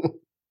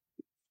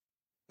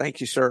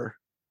 Thank you, sir.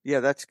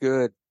 Yeah, that's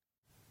good.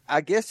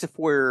 I guess if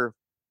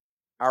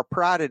our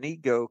pride and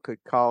ego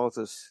could cause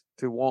us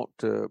to want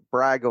to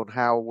brag on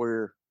how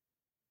we're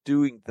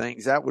doing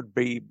things, that would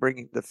be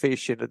bringing the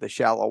fish into the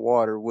shallow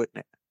water, wouldn't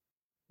it?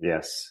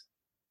 Yes.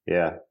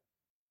 Yeah.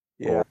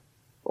 Yeah.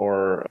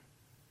 Or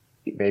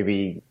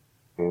maybe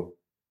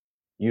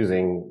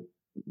using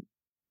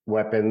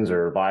weapons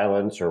or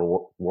violence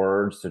or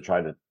words to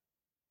try to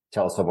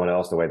tell someone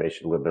else the way they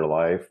should live their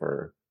life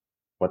or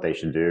what they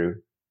should do,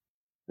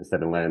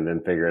 instead of letting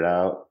them figure it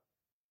out.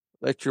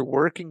 Let your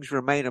workings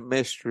remain a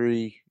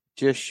mystery.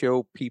 Just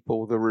show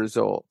people the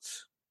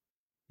results.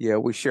 Yeah,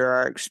 we share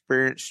our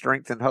experience,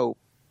 strength, and hope,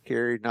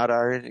 Kerry, not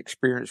our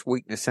inexperience,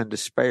 weakness, and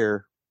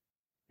despair.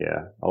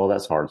 Yeah. Oh,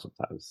 that's hard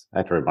sometimes. I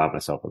have to remind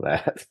myself of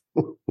that.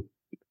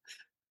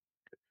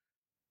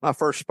 My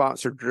first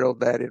sponsor drilled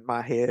that in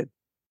my head.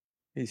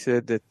 He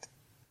said that,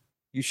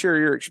 you share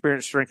your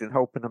experience, strength, and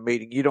hope in a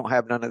meeting. You don't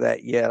have none of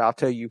that yet. I'll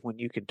tell you when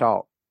you can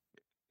talk.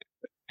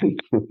 I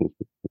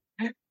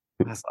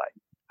was like,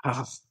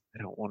 oh,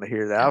 I don't want to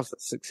hear that. I was a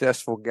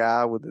successful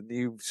guy with a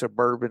new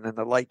Suburban and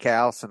the lake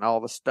house and all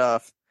the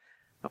stuff.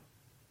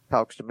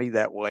 Talks to me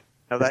that way.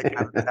 You know, that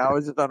kind of, I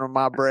was just under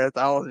my breath.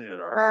 I was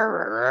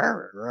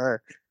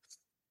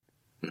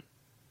just,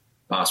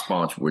 My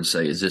sponsor would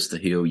say, "Is this the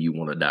hill you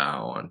want to die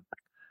on?"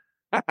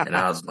 And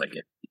I was like,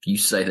 if you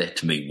say that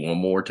to me one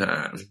more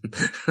time,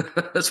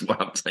 that's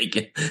what I'm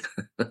thinking.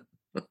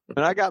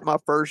 When I got my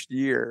first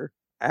year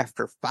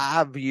after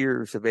 5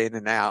 years of in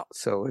and out,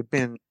 so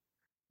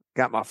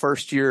got my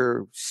first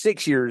year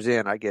 6 years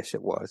in, I guess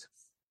it was.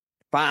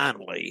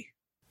 Finally,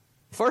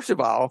 first of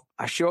all,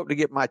 I show up to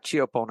get my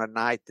chip on a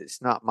night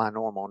that's not my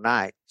normal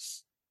night.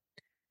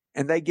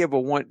 And they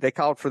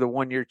called for the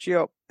 1 year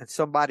chip, and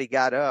somebody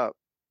got up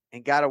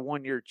and got a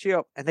 1 year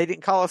chip, and they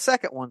didn't call a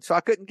second one. So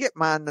I couldn't get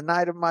mine the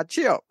night of my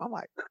chip. I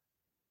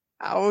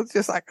was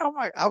just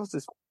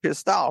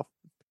pissed off.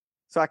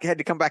 So I had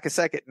to come back a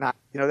second night.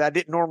 You know, I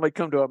didn't normally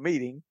come to a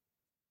meeting.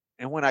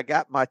 And when I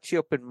got my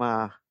chip in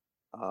my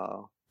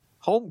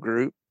home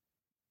group,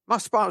 my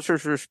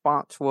sponsor's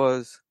response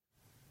was,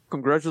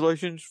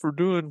 "Congratulations for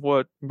doing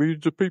what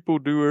millions of people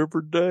do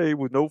every day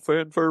with no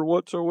fanfare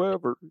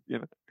whatsoever." You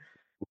know,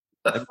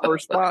 and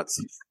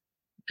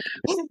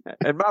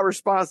my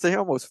response to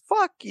him was,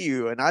 "Fuck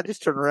you!" And I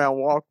just turned around,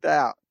 and walked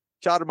out,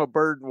 shot him a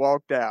bird, and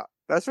walked out.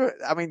 That's what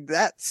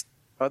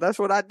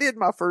I did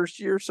my first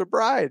year of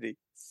sobriety.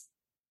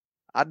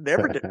 I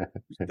never did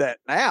that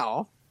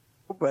now,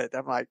 but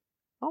I'm like,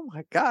 oh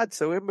my God,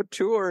 so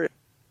immature.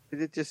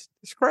 It's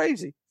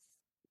crazy.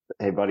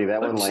 Hey, buddy,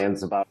 that one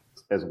lands about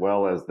as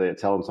well as they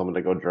telling someone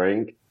to go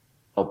drink.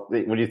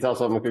 When you tell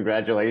someone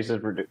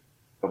congratulations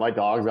but my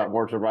dog's got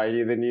more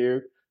sobriety than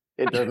you,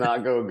 it does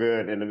not go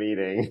good in a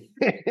meeting.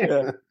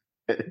 Yeah.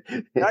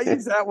 I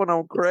used that one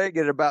on Craig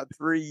in about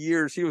 3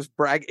 years. He was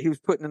bragging. He was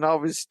putting in all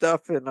of his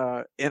stuff in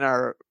a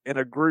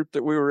group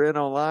that we were in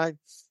online.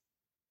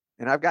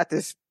 And I've got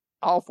this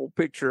awful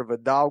picture of a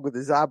dog with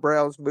his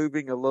eyebrows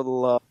moving, a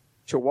little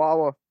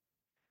chihuahua,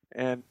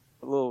 and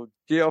a little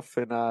GIF.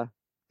 And I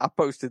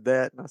posted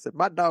that, and I said,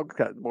 "My dog's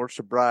got more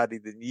sobriety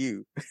than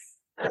you."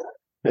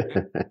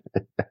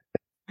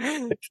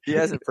 He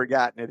hasn't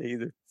forgotten it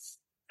either.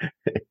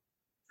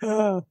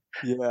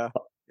 Yeah.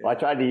 Well, I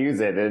tried to use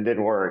it and it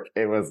didn't work.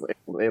 It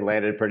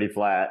landed pretty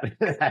flat.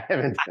 I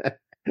haven't.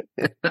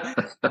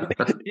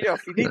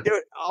 If you need to do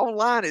it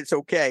online, it's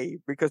okay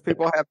because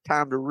people have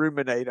time to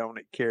ruminate on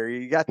it,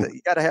 Kerry. You got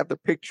to have the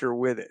picture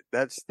with it.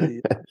 That's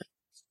the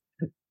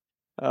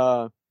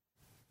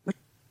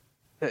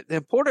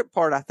important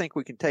part I think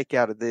we can take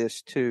out of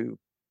this too.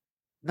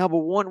 Number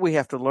one, we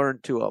have to learn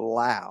to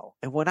allow.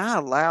 And when I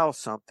allow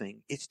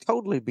something, it's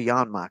totally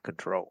beyond my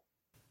control.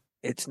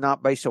 It's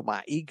not based on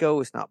my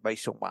ego. It's not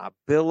based on my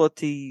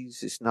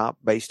abilities. It's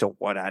not based on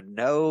what I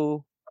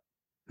know,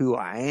 who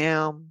I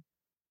am,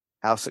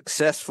 how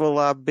successful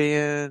I've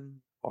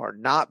been or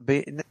not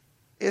been.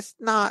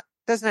 Doesn't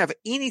have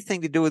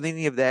anything to do with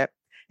any of that.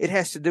 It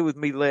has to do with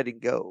me letting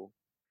go.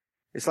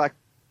 It's like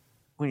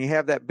when you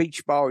have that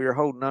beach ball you're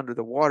holding under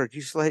the water,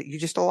 you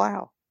just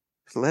allow.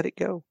 Just let it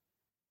go.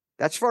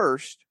 That's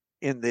first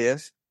in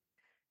this.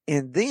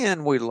 And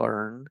then we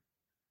learn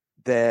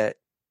that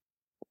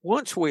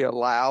once we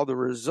allow the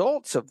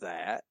results of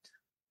that,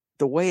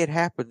 the way it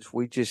happens,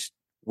 we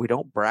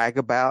don't brag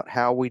about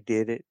how we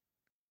did it.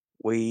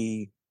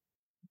 We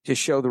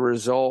just show the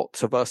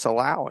results of us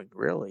allowing,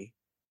 really.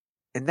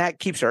 And that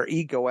keeps our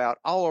ego out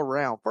all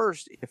around.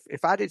 First,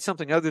 if I did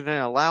something other than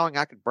allowing,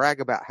 I could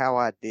brag about how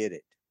I did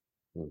it.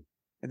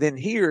 And then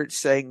here it's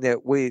saying that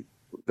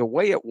the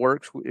way it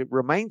works, it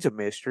remains a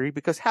mystery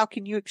because how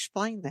can you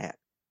explain that?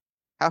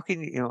 How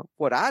can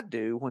what I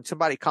do when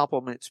somebody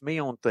compliments me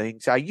on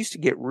things? I used to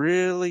get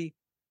really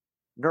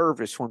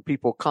nervous when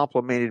people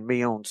complimented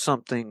me on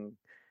something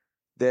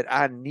that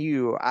I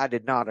knew I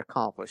did not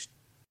accomplish.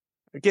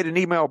 I get an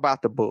email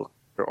about the book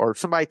or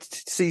somebody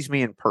sees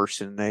me in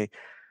person. The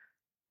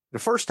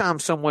first time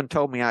someone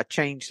told me I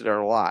changed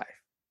their life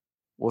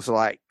was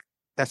like,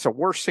 that's the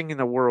worst thing in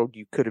the world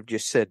you could have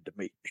just said to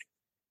me.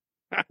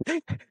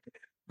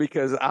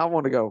 Because I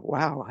want to go,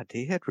 wow, I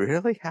did?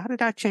 Really? How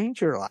did I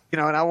change your life? And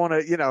I want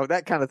to,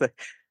 that kind of thing.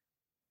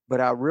 But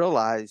I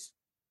realized,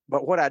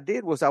 what I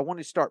did was I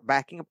wanted to start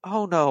backing up.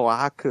 Oh, no,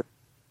 I could.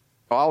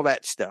 All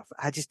that stuff.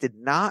 I just did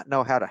not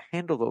know how to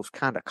handle those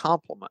kind of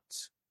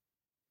compliments.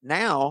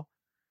 Now,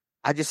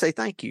 I just say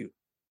thank you.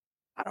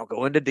 I don't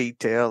go into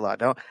detail. I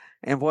don't.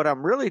 And what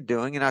I'm really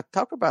doing, and I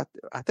talk about,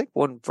 I think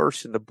one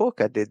verse in the book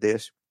I did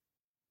this.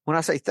 When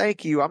I say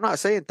thank you, I'm not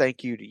saying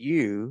thank you to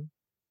you.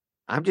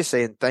 I'm just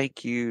saying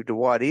thank you to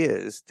what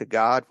is, to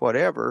God,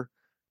 whatever,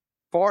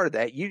 for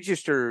that. You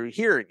just are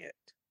hearing it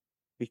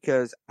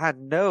because I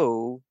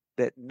know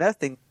that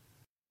nothing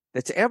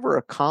that's ever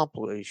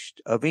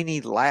accomplished of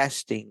any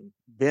lasting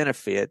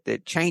benefit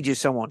that changes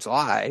someone's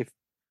life,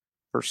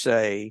 per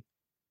se,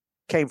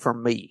 came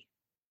from me.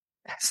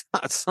 That's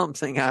not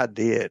something I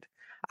did.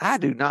 I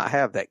do not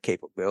have that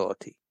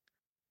capability.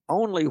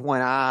 Only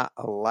when I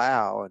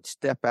allow and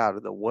step out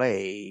of the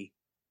way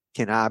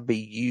can I be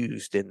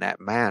used in that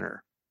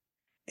manner.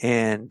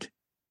 And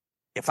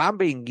if I'm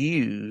being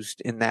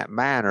used in that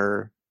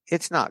manner,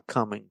 it's not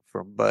coming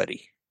from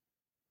Buddy.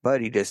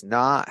 Buddy does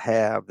not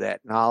have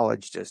that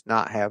knowledge, does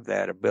not have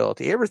that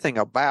ability. Everything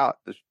about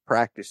the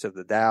practice of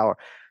the Tao,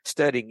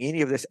 studying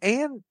any of this,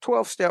 and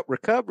 12-step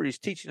recovery is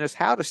teaching us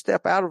how to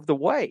step out of the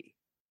way.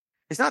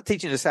 It's not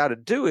teaching us how to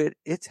do it.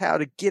 It's how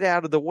to get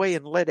out of the way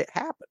and let it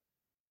happen.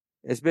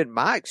 It's been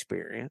my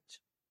experience.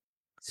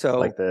 So,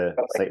 like the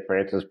St.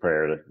 Francis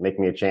prayer, to make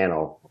me a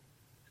channel.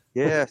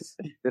 yes,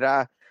 did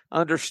I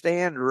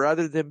understand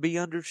rather than be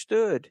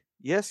understood?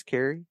 Yes,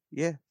 Carrie.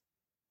 Yeah.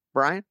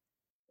 Brian?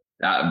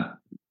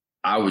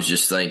 I was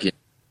just thinking,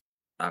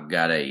 I've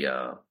got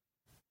a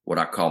what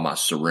I call my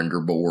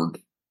surrender board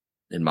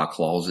in my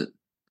closet.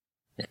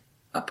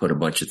 I put a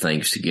bunch of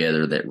things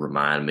together that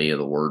remind me of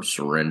the word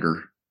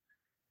surrender.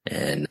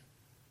 And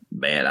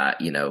man,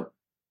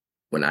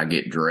 when I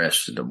get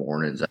dressed in the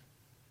mornings,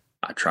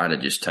 I try to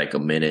just take a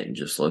minute and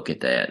just look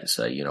at that and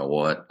say, you know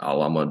what,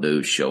 all I'm going to do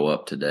is show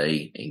up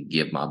today and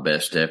give my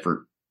best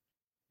effort.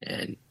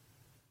 And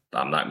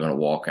I'm not going to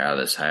walk out of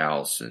this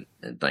house and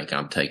think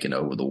I'm taking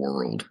over the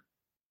world.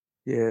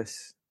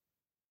 Yes.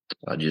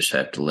 I just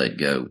have to let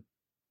go.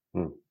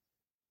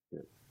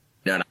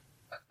 Now,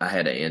 I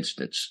had an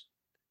instance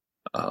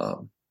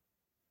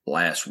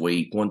last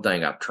week. One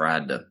thing I've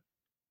tried to,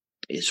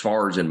 as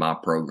far as in my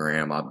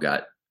program, I've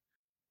got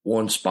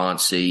one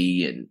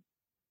sponsee, and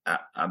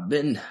I've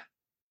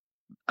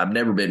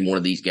never been one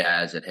of these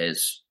guys that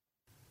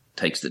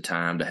takes the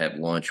time to have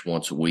lunch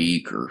once a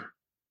week or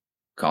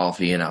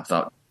coffee. And I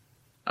thought,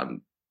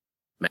 I'm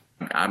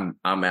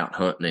out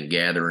hunting and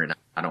gathering.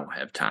 I don't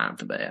have time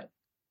for that.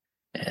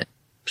 And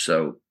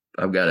so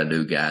I've got a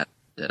new guy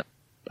that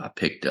I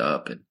picked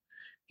up, and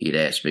he'd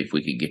asked me if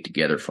we could get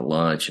together for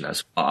lunch. And I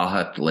said, I'll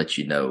have to let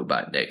you know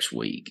about next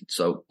week.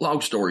 So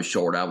long story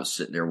short, I was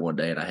sitting there one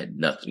day and I had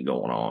nothing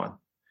going on.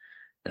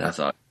 And I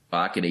thought,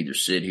 I can either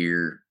sit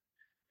here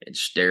and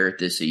stare at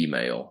this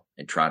email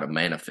and try to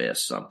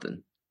manifest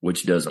something,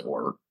 which doesn't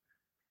work,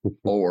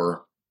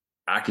 or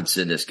I could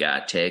send this guy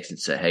a text and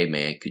say, hey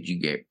man, could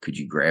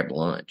you grab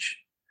lunch?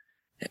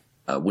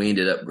 We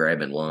ended up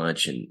grabbing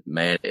lunch, and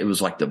man, it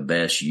was like the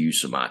best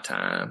use of my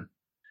time.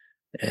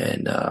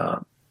 And,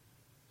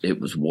 it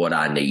was what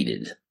I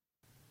needed,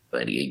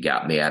 but it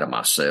got me out of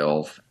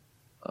myself.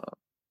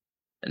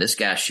 And this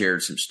guy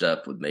shared some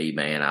stuff with me,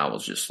 man. I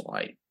was just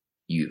like,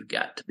 you've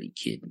got to be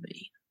kidding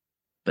me.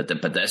 But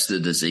that's the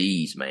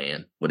disease,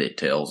 man. What it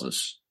tells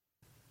us,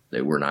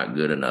 that we're not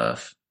good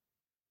enough.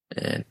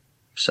 And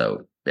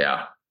so,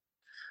 yeah,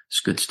 it's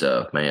good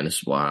stuff, man. This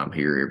is why I'm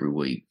here every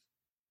week.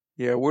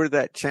 Yeah, we're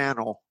that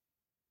channel.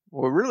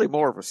 We're really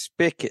more of a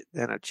spigot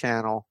than a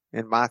channel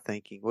in my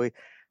thinking.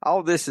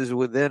 All this is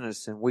within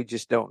us and we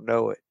just don't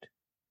know it.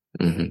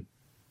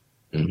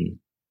 Mm-hmm. Mm-hmm.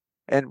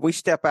 And we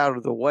step out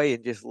of the way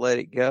and just let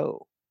it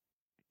go.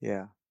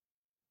 Yeah.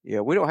 Yeah,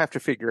 we don't have to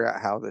figure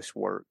out how this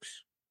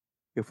works.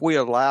 If we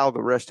allow,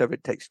 the rest of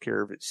it takes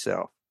care of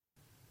itself.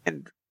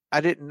 And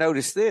I didn't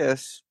notice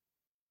this.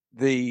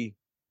 The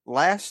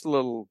last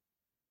little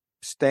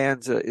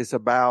stanza is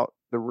about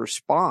the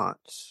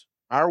response.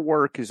 Our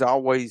work is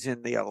always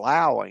in the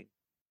allowing.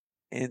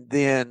 And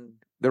then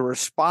the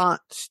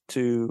response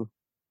to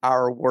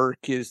our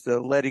work is the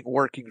letting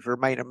workings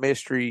remain a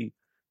mystery,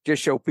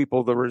 just show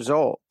people the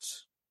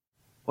results.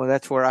 Well,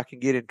 that's where I can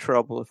get in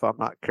trouble if I'm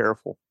not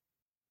careful,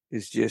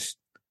 is just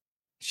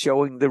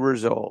showing the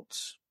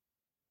results,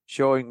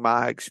 showing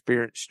my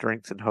experience,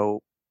 strength, and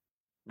hope.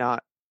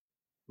 Not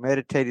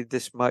meditated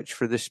this much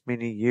for this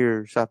many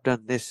years. I've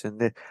done this and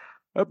that.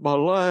 At my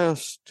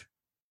last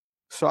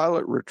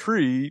silent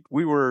retreat,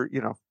 we were,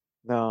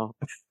 no.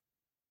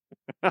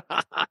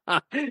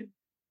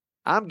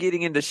 I'm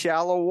getting into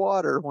shallow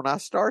water when I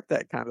start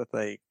that kind of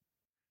thing.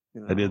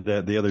 I did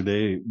that the other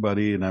day,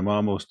 buddy, and I'm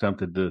almost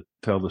tempted to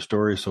tell the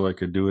story so I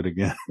could do it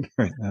again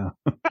right now.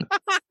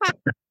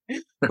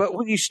 But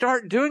when you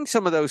start doing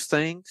some of those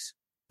things,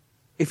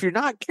 if you're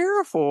not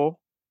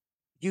careful,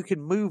 you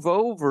can move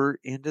over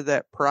into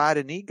that pride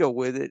and ego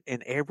with it.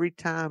 And every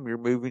time you're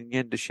moving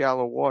into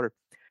shallow water.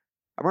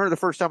 I remember the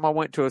first time I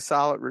went to a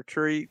silent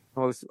retreat, it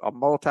was a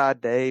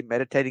multi-day,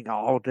 meditating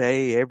all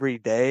day, every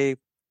day.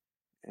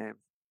 And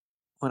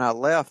when I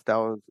left,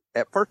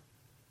 at first,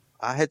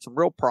 I had some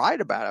real pride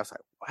about it. I was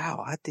like,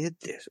 wow, I did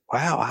this.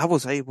 Wow, I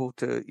was able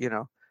to,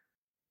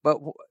 But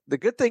the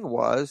good thing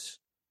was,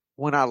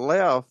 when I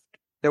left,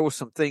 there were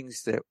some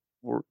things that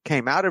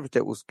came out of it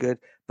that was good,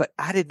 but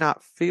I did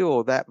not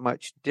feel that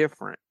much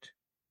different,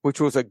 which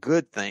was a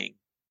good thing,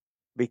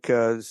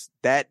 because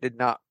it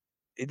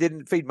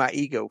didn't feed my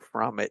ego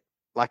from it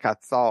like I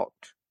thought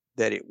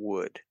that it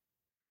would.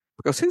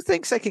 Because who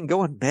thinks they can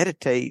go and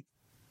meditate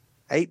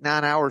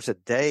 8-9 hours a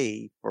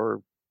day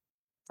from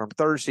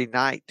Thursday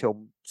night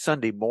till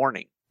Sunday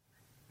morning?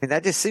 I mean,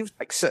 that just seems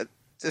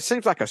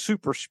like a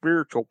super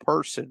spiritual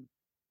person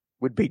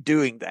would be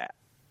doing that.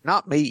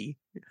 not me.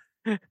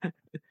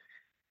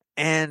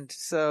 And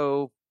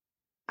so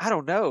I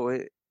don't know.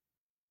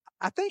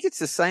 I think it's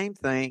the same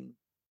thing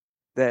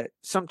that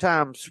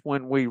sometimes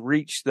when we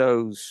reach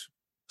those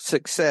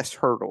success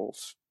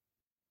hurdles,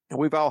 and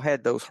we've all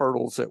had those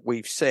hurdles that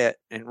we've set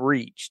and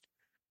reached.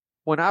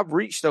 When I've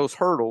reached those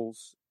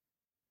hurdles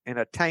and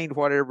attained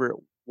whatever it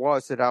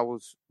was that I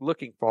was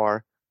looking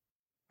for,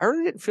 I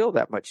really didn't feel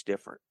that much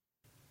different.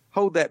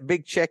 Hold that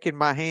big check in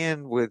my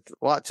hand with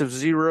lots of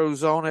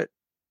zeros on it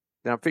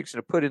that I'm fixing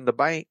to put in the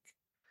bank.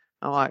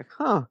 I'm like,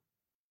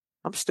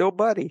 I'm still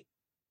Buddy.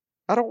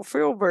 I don't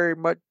feel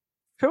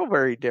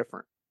very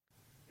different.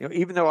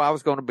 Even though I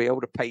was going to be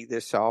able to pay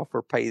this off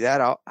or pay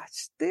that off, I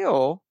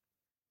still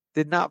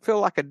did not feel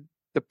like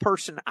the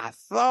person I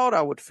thought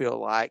I would feel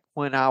like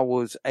when I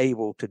was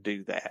able to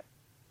do that.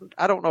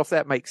 I don't know if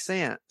that makes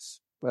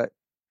sense, but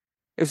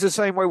it's the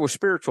same way with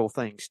spiritual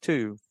things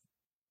too.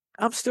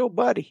 I'm still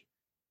Buddy.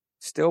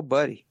 Still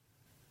Buddy.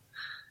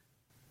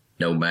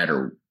 No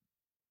matter,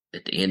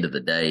 at the end of the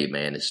day,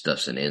 man, this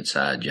stuff's an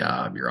inside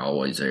job. You're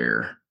always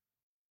there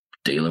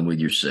dealing with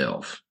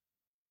yourself.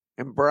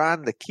 And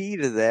Brian, the key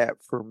to that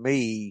for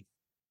me,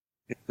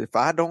 if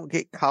I don't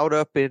get caught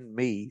up in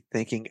me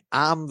thinking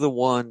I'm the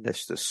one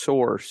that's the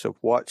source of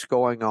what's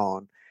going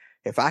on,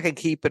 if I can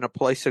keep in a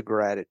place of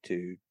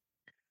gratitude,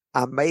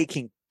 I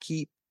can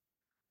keep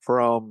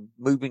from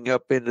moving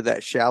up into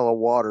that shallow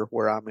water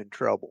where I'm in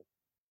trouble.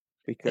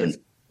 Because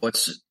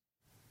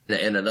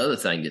and another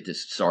thing that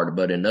this started,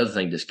 but another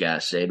thing this guy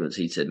said was,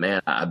 he said,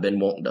 man, I've been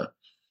wanting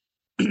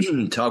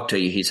to talk to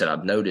you. He said,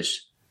 I've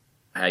noticed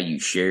how you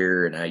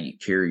share and how you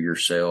carry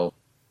yourself.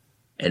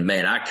 And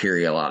man, I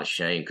carry a lot of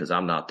shame because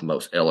I'm not the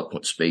most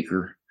eloquent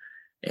speaker.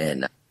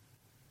 And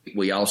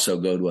we also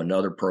go to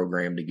another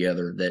program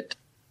together that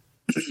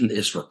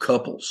is for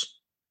couples.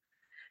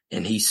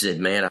 And he said,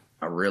 man,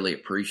 I really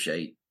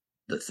appreciate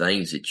the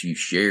things that you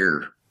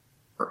share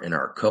in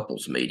our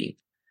couples meeting.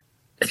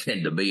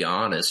 And to be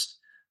honest,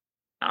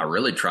 I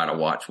really try to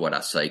watch what I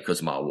say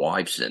because my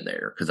wife's in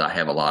there, because I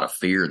have a lot of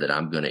fear that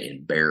I'm going to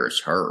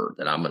embarrass her,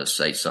 that I'm going to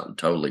say something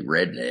totally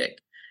redneck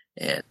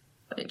and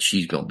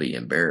she's going to be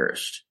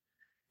embarrassed.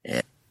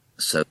 And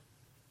so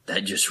that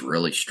just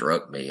really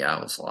struck me.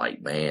 I was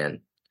like, man,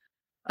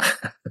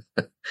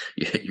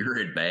 you're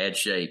in bad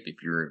shape if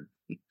you're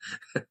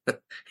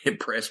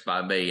impressed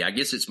by me. I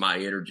guess it's my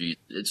energy.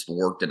 It's the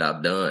work that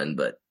I've done,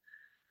 but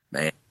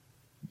man,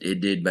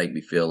 it did make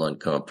me feel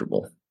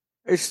uncomfortable.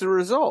 It's the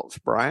results,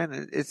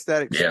 Brian. It's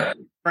that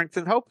strength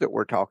and hope that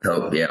we're talking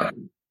about.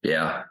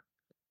 Yeah.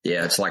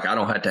 It's like I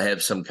don't have to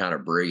have some kind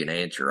of brilliant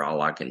answer.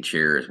 All I can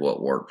share is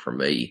what worked for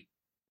me.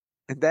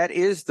 And that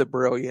is the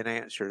brilliant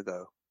answer,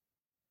 though.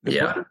 The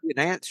brilliant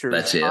answer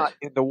is not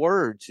in the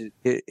words.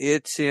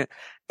 It's in,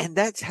 and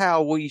that's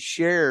how we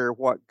share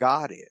what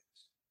God is,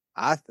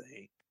 I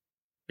think.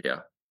 Yeah.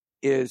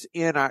 Is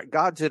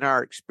God's in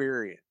our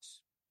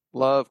experience.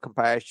 Love,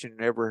 compassion,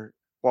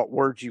 what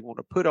words you want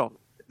to put on it.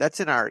 That's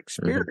in our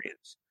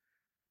experience.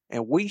 Mm-hmm.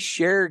 And we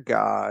share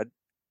God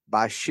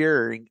by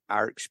sharing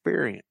our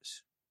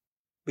experience,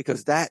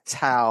 because that's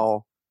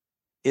how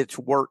it's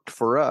worked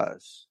for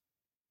us.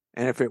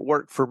 And if it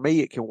worked for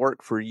me, it can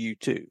work for you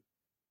too.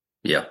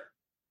 Yeah.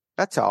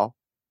 That's all.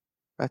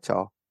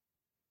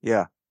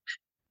 Yeah.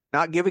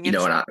 Not giving it.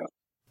 But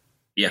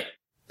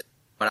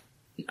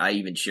I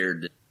even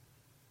shared that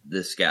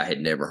this guy had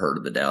never heard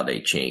of the Tao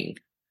Te Ching.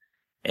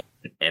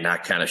 And I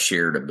kind of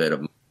shared a bit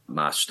of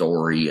my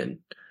story and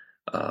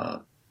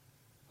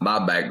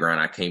my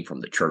background. I came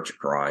from the Church of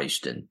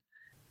Christ, and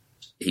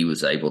he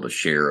was able to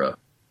share a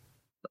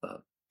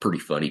pretty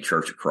funny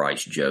Church of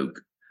Christ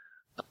joke.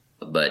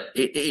 But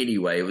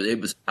anyway, it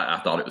was. I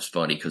thought it was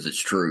funny because it's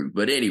true.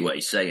 But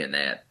anyway, saying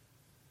that,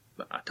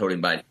 I told him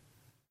about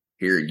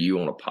hearing you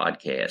on a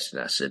podcast,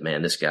 and I said,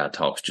 "Man, this guy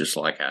talks just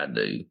like I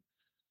do.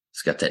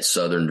 He's got that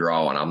Southern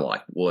drawl," and I'm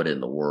like, "What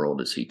in the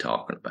world is he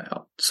talking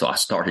about?" So I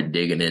started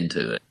digging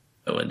into it,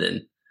 and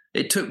then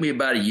it took me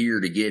about a year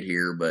to get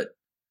here. But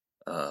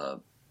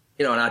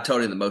and I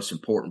told him the most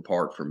important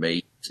part for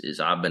me is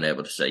I've been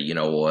able to say, you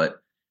know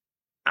what,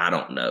 I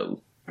don't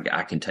know.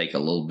 I can take a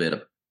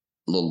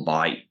little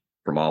bite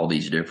from all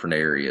these different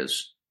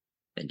areas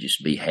and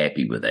just be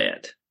happy with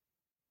that.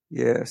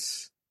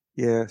 Yes.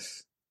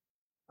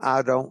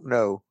 I don't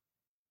know.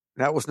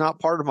 That was not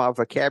part of my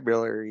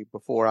vocabulary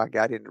before I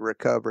got into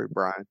recovery,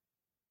 Brian.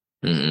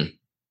 Mm-hmm.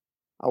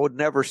 I would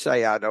never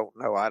say I don't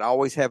know. I'd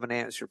always have an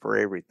answer for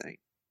everything.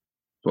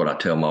 What I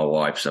tell my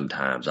wife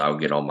sometimes, I'll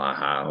get on my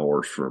high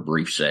horse for a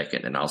brief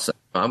second and I'll say,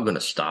 I'm going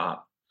to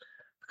stop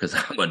because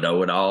I'm a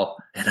know-it-all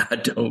and I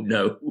don't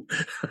know.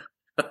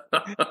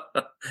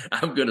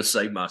 I'm going to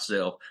say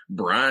myself,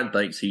 Brian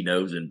thinks he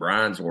knows in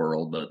Brian's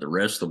world, but the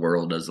rest of the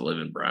world doesn't live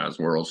in Brian's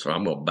world. So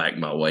I'm going to back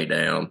my way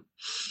down.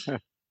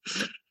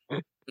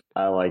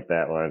 I like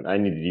that one. I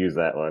need to use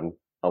that one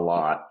a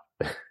lot.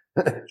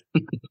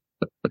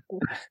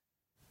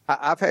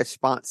 I've had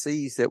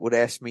sponsees that would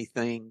ask me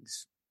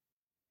things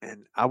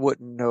and I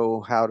wouldn't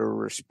know how to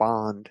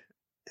respond.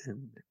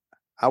 And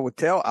I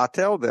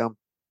tell them,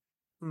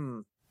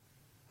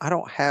 I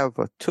don't have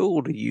a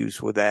tool to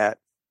use with that.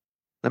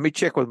 Let me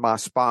check with my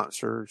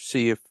sponsor,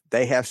 see if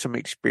they have some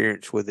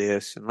experience with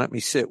this, and let me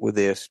sit with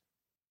this.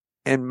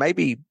 And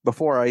maybe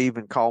before I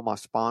even call my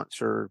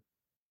sponsor,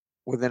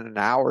 within an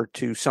hour or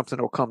two, something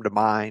will come to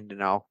mind,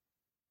 and I'll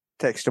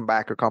text them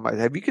back or call them.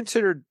 Have you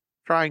considered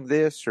trying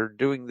this or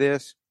doing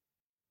this?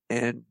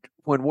 And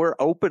when we're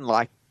open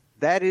like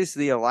that, is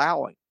the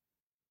allowing,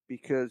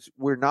 because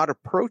we're not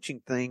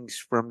approaching things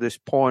from this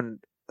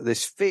point,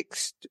 this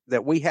fixed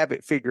that we have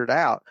it figured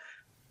out.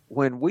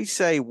 When we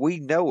say we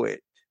know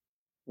it,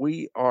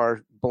 we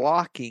are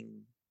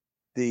blocking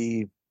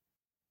the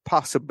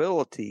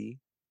possibility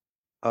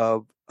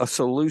of a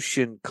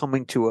solution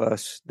coming to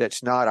us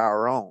that's not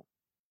our own.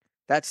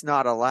 That's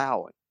not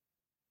allowing.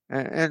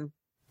 And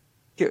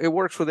it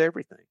works with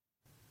everything.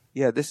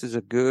 Yeah, this is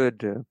a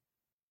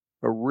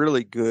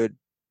really good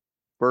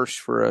verse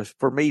for us,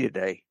 for me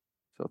today.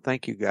 So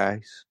thank you,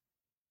 guys.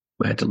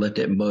 We have to let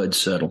that mud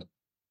settle.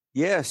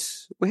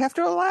 Yes, we have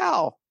to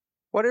allow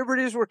whatever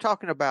it is we're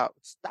talking about.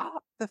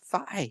 Stop the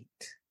fight.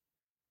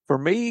 For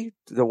me,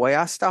 the way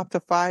I stop the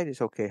fight is,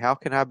 okay, how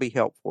can I be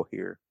helpful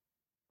here?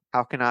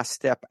 How can I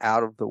step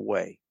out of the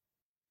way?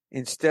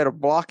 Instead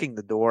of blocking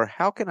the door,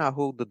 how can I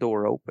hold the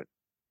door open?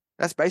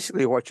 That's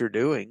basically what you're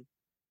doing.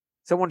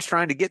 Someone's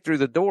trying to get through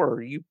the door.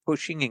 Are you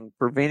pushing and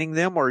preventing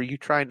them, or are you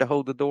trying to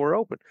hold the door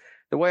open?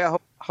 The way I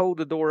hold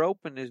the door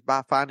open is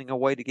by finding a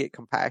way to get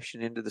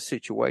compassion into the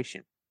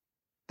situation.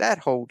 That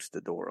holds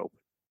the door open.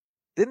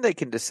 Then they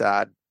can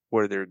decide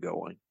where they're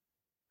going.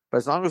 But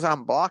as long as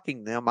I'm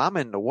blocking them, I'm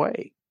in the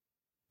way.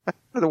 That's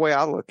the way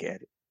I look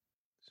at it.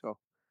 So,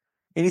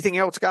 anything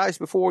else, guys,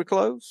 before we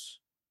close?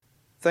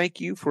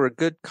 Thank you for a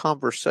good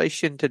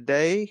conversation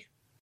today.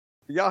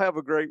 Y'all have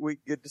a great week.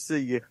 Good to see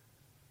you.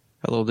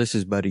 Hello, this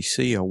is Buddy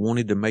C. I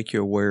wanted to make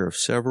you aware of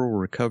several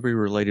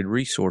recovery-related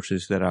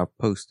resources that I've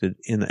posted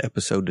in the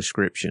episode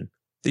description.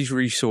 These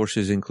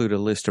resources include a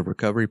list of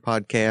recovery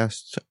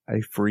podcasts, a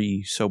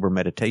free sober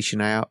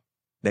meditation app,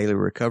 daily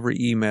recovery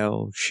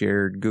email,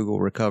 shared Google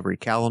recovery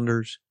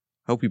calendars.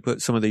 Hope you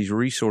put some of these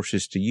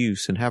resources to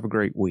use and have a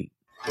great week.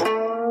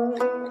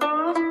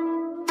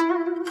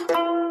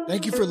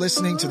 Thank you for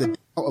listening to the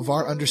Tao of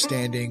Our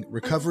Understanding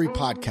Recovery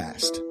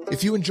Podcast.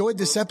 If you enjoyed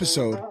this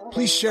episode,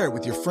 please share it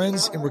with your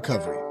friends in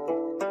recovery.